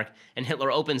Lost Ark and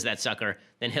Hitler opens that sucker,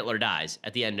 then Hitler dies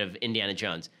at the end of Indiana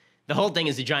Jones. The whole thing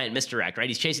is a giant misdirect, right?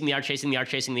 He's chasing the Ark, chasing the Ark,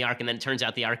 chasing the Ark, and then it turns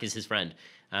out the Ark is his friend.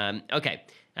 Okay,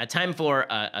 time for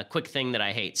a quick thing that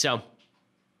I hate. So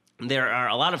there are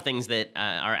a lot of things that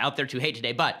are out there to hate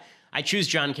today, but I choose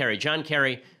John Kerry. John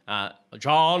Kerry,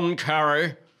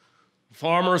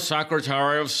 former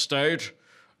Secretary of State,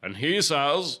 and he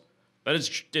says that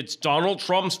it's Donald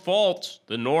Trump's fault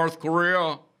that North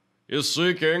Korea is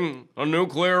seeking a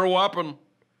nuclear weapon.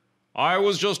 I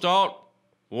was just out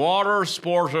water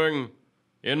sporting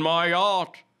in my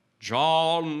yacht.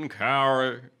 John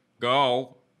Kerry,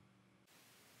 go.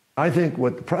 I think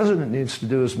what the president needs to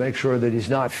do is make sure that he's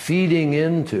not feeding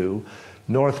into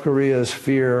North Korea's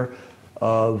fear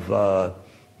of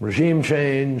regime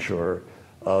change or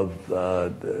of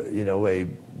a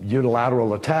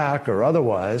unilateral attack or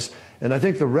otherwise. And I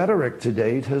think the rhetoric to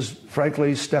date has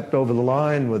frankly stepped over the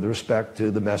line with respect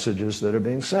to the messages that are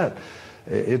being sent.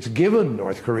 It's given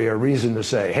North Korea a reason to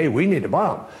say, hey, we need a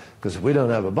bomb, because if we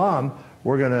don't have a bomb,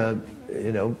 we're going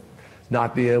to,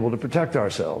 not be able to protect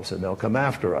ourselves, and they'll come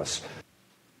after us.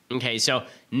 Okay, so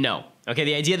no. Okay,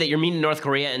 the idea that you're meeting North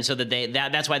Korea and so that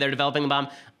that's why they're developing the bomb.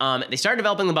 They started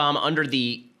developing the bomb under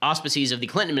the auspices of the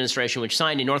Clinton administration, which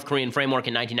signed a North Korean framework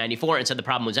in 1994 and said the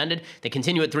problem was ended. They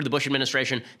continue it through the Bush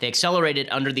administration. They accelerated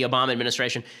under the Obama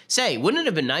administration. Say, wouldn't it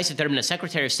have been nice if there had been a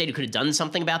Secretary of State who could have done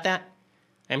something about that?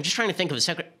 I'm just trying to think of a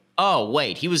secretary. Oh,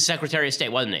 wait, he was Secretary of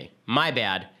State, wasn't he? My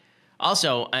bad.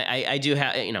 Also, I do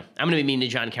have, I'm going to be mean to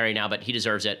John Kerry now, but he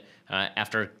deserves it.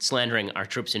 After slandering our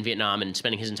troops in Vietnam and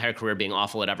spending his entire career being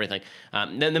awful at everything.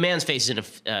 The man's face is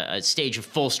in a stage of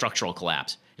full structural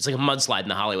collapse. It's like a mudslide in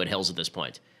the Hollywood Hills at this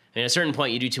point. I mean, at a certain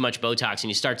point, you do too much Botox and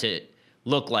you start to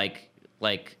look like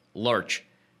Lurch.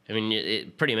 I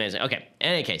mean, pretty amazing. Okay, in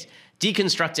any case,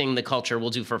 deconstructing the culture we'll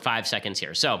do for 5 seconds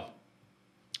here. So,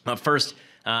 first,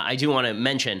 I do want to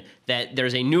mention that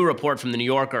there's a new report from the New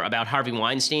Yorker about Harvey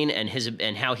Weinstein and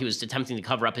how he was attempting to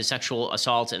cover up his sexual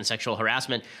assault and sexual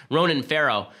harassment. Ronan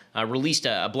Farrow released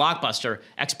a blockbuster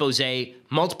expose.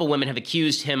 Multiple women have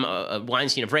accused him,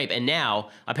 Weinstein, of rape, and now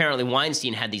apparently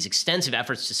Weinstein had these extensive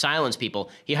efforts to silence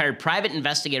people. He hired private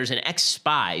investigators and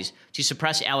ex-spies to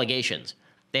suppress allegations.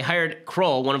 They hired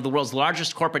Kroll, one of the world's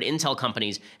largest corporate intel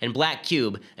companies, and Black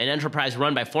Cube, an enterprise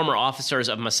run by former officers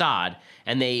of Mossad,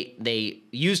 and they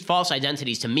used false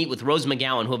identities to meet with Rose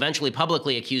McGowan, who eventually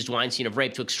publicly accused Weinstein of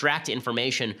rape, to extract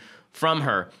information from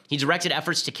her. He directed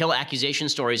efforts to kill accusation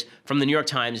stories from the New York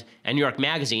Times and New York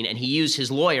Magazine, and he used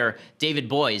his lawyer, David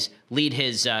Boies, lead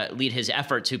his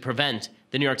effort to prevent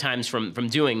the New York Times from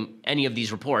doing any of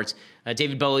these reports.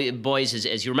 David Boies,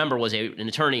 as you remember, was an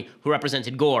attorney who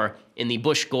represented Gore in the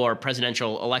Bush-Gore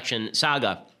presidential election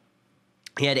saga.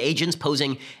 He had agents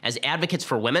posing as advocates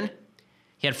for women.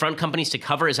 He had front companies to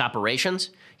cover his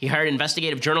operations. He hired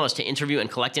investigative journalists to interview and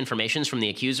collect information from the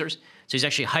accusers. So he's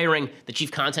actually hiring the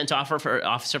chief content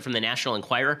officer from the National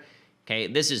Enquirer. Okay,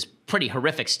 this is pretty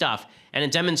horrific stuff, and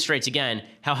it demonstrates, again,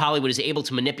 how Hollywood is able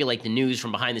to manipulate the news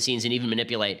from behind the scenes and even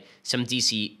manipulate some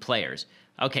DC players.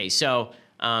 Okay, so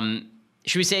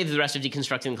should we save the rest of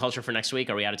deconstructing the culture for next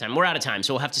week? Are we out of time? We're out of time,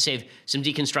 so we'll have to save some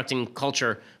deconstructing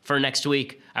culture for next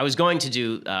week. I was going to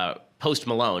do Post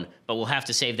Malone, but we'll have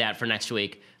to save that for next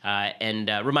week. And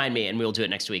remind me, and we'll do it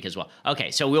next week as well. Okay,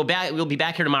 so we'll be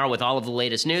back here tomorrow with all of the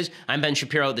latest news. I'm Ben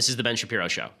Shapiro. This is The Ben Shapiro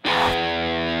Show.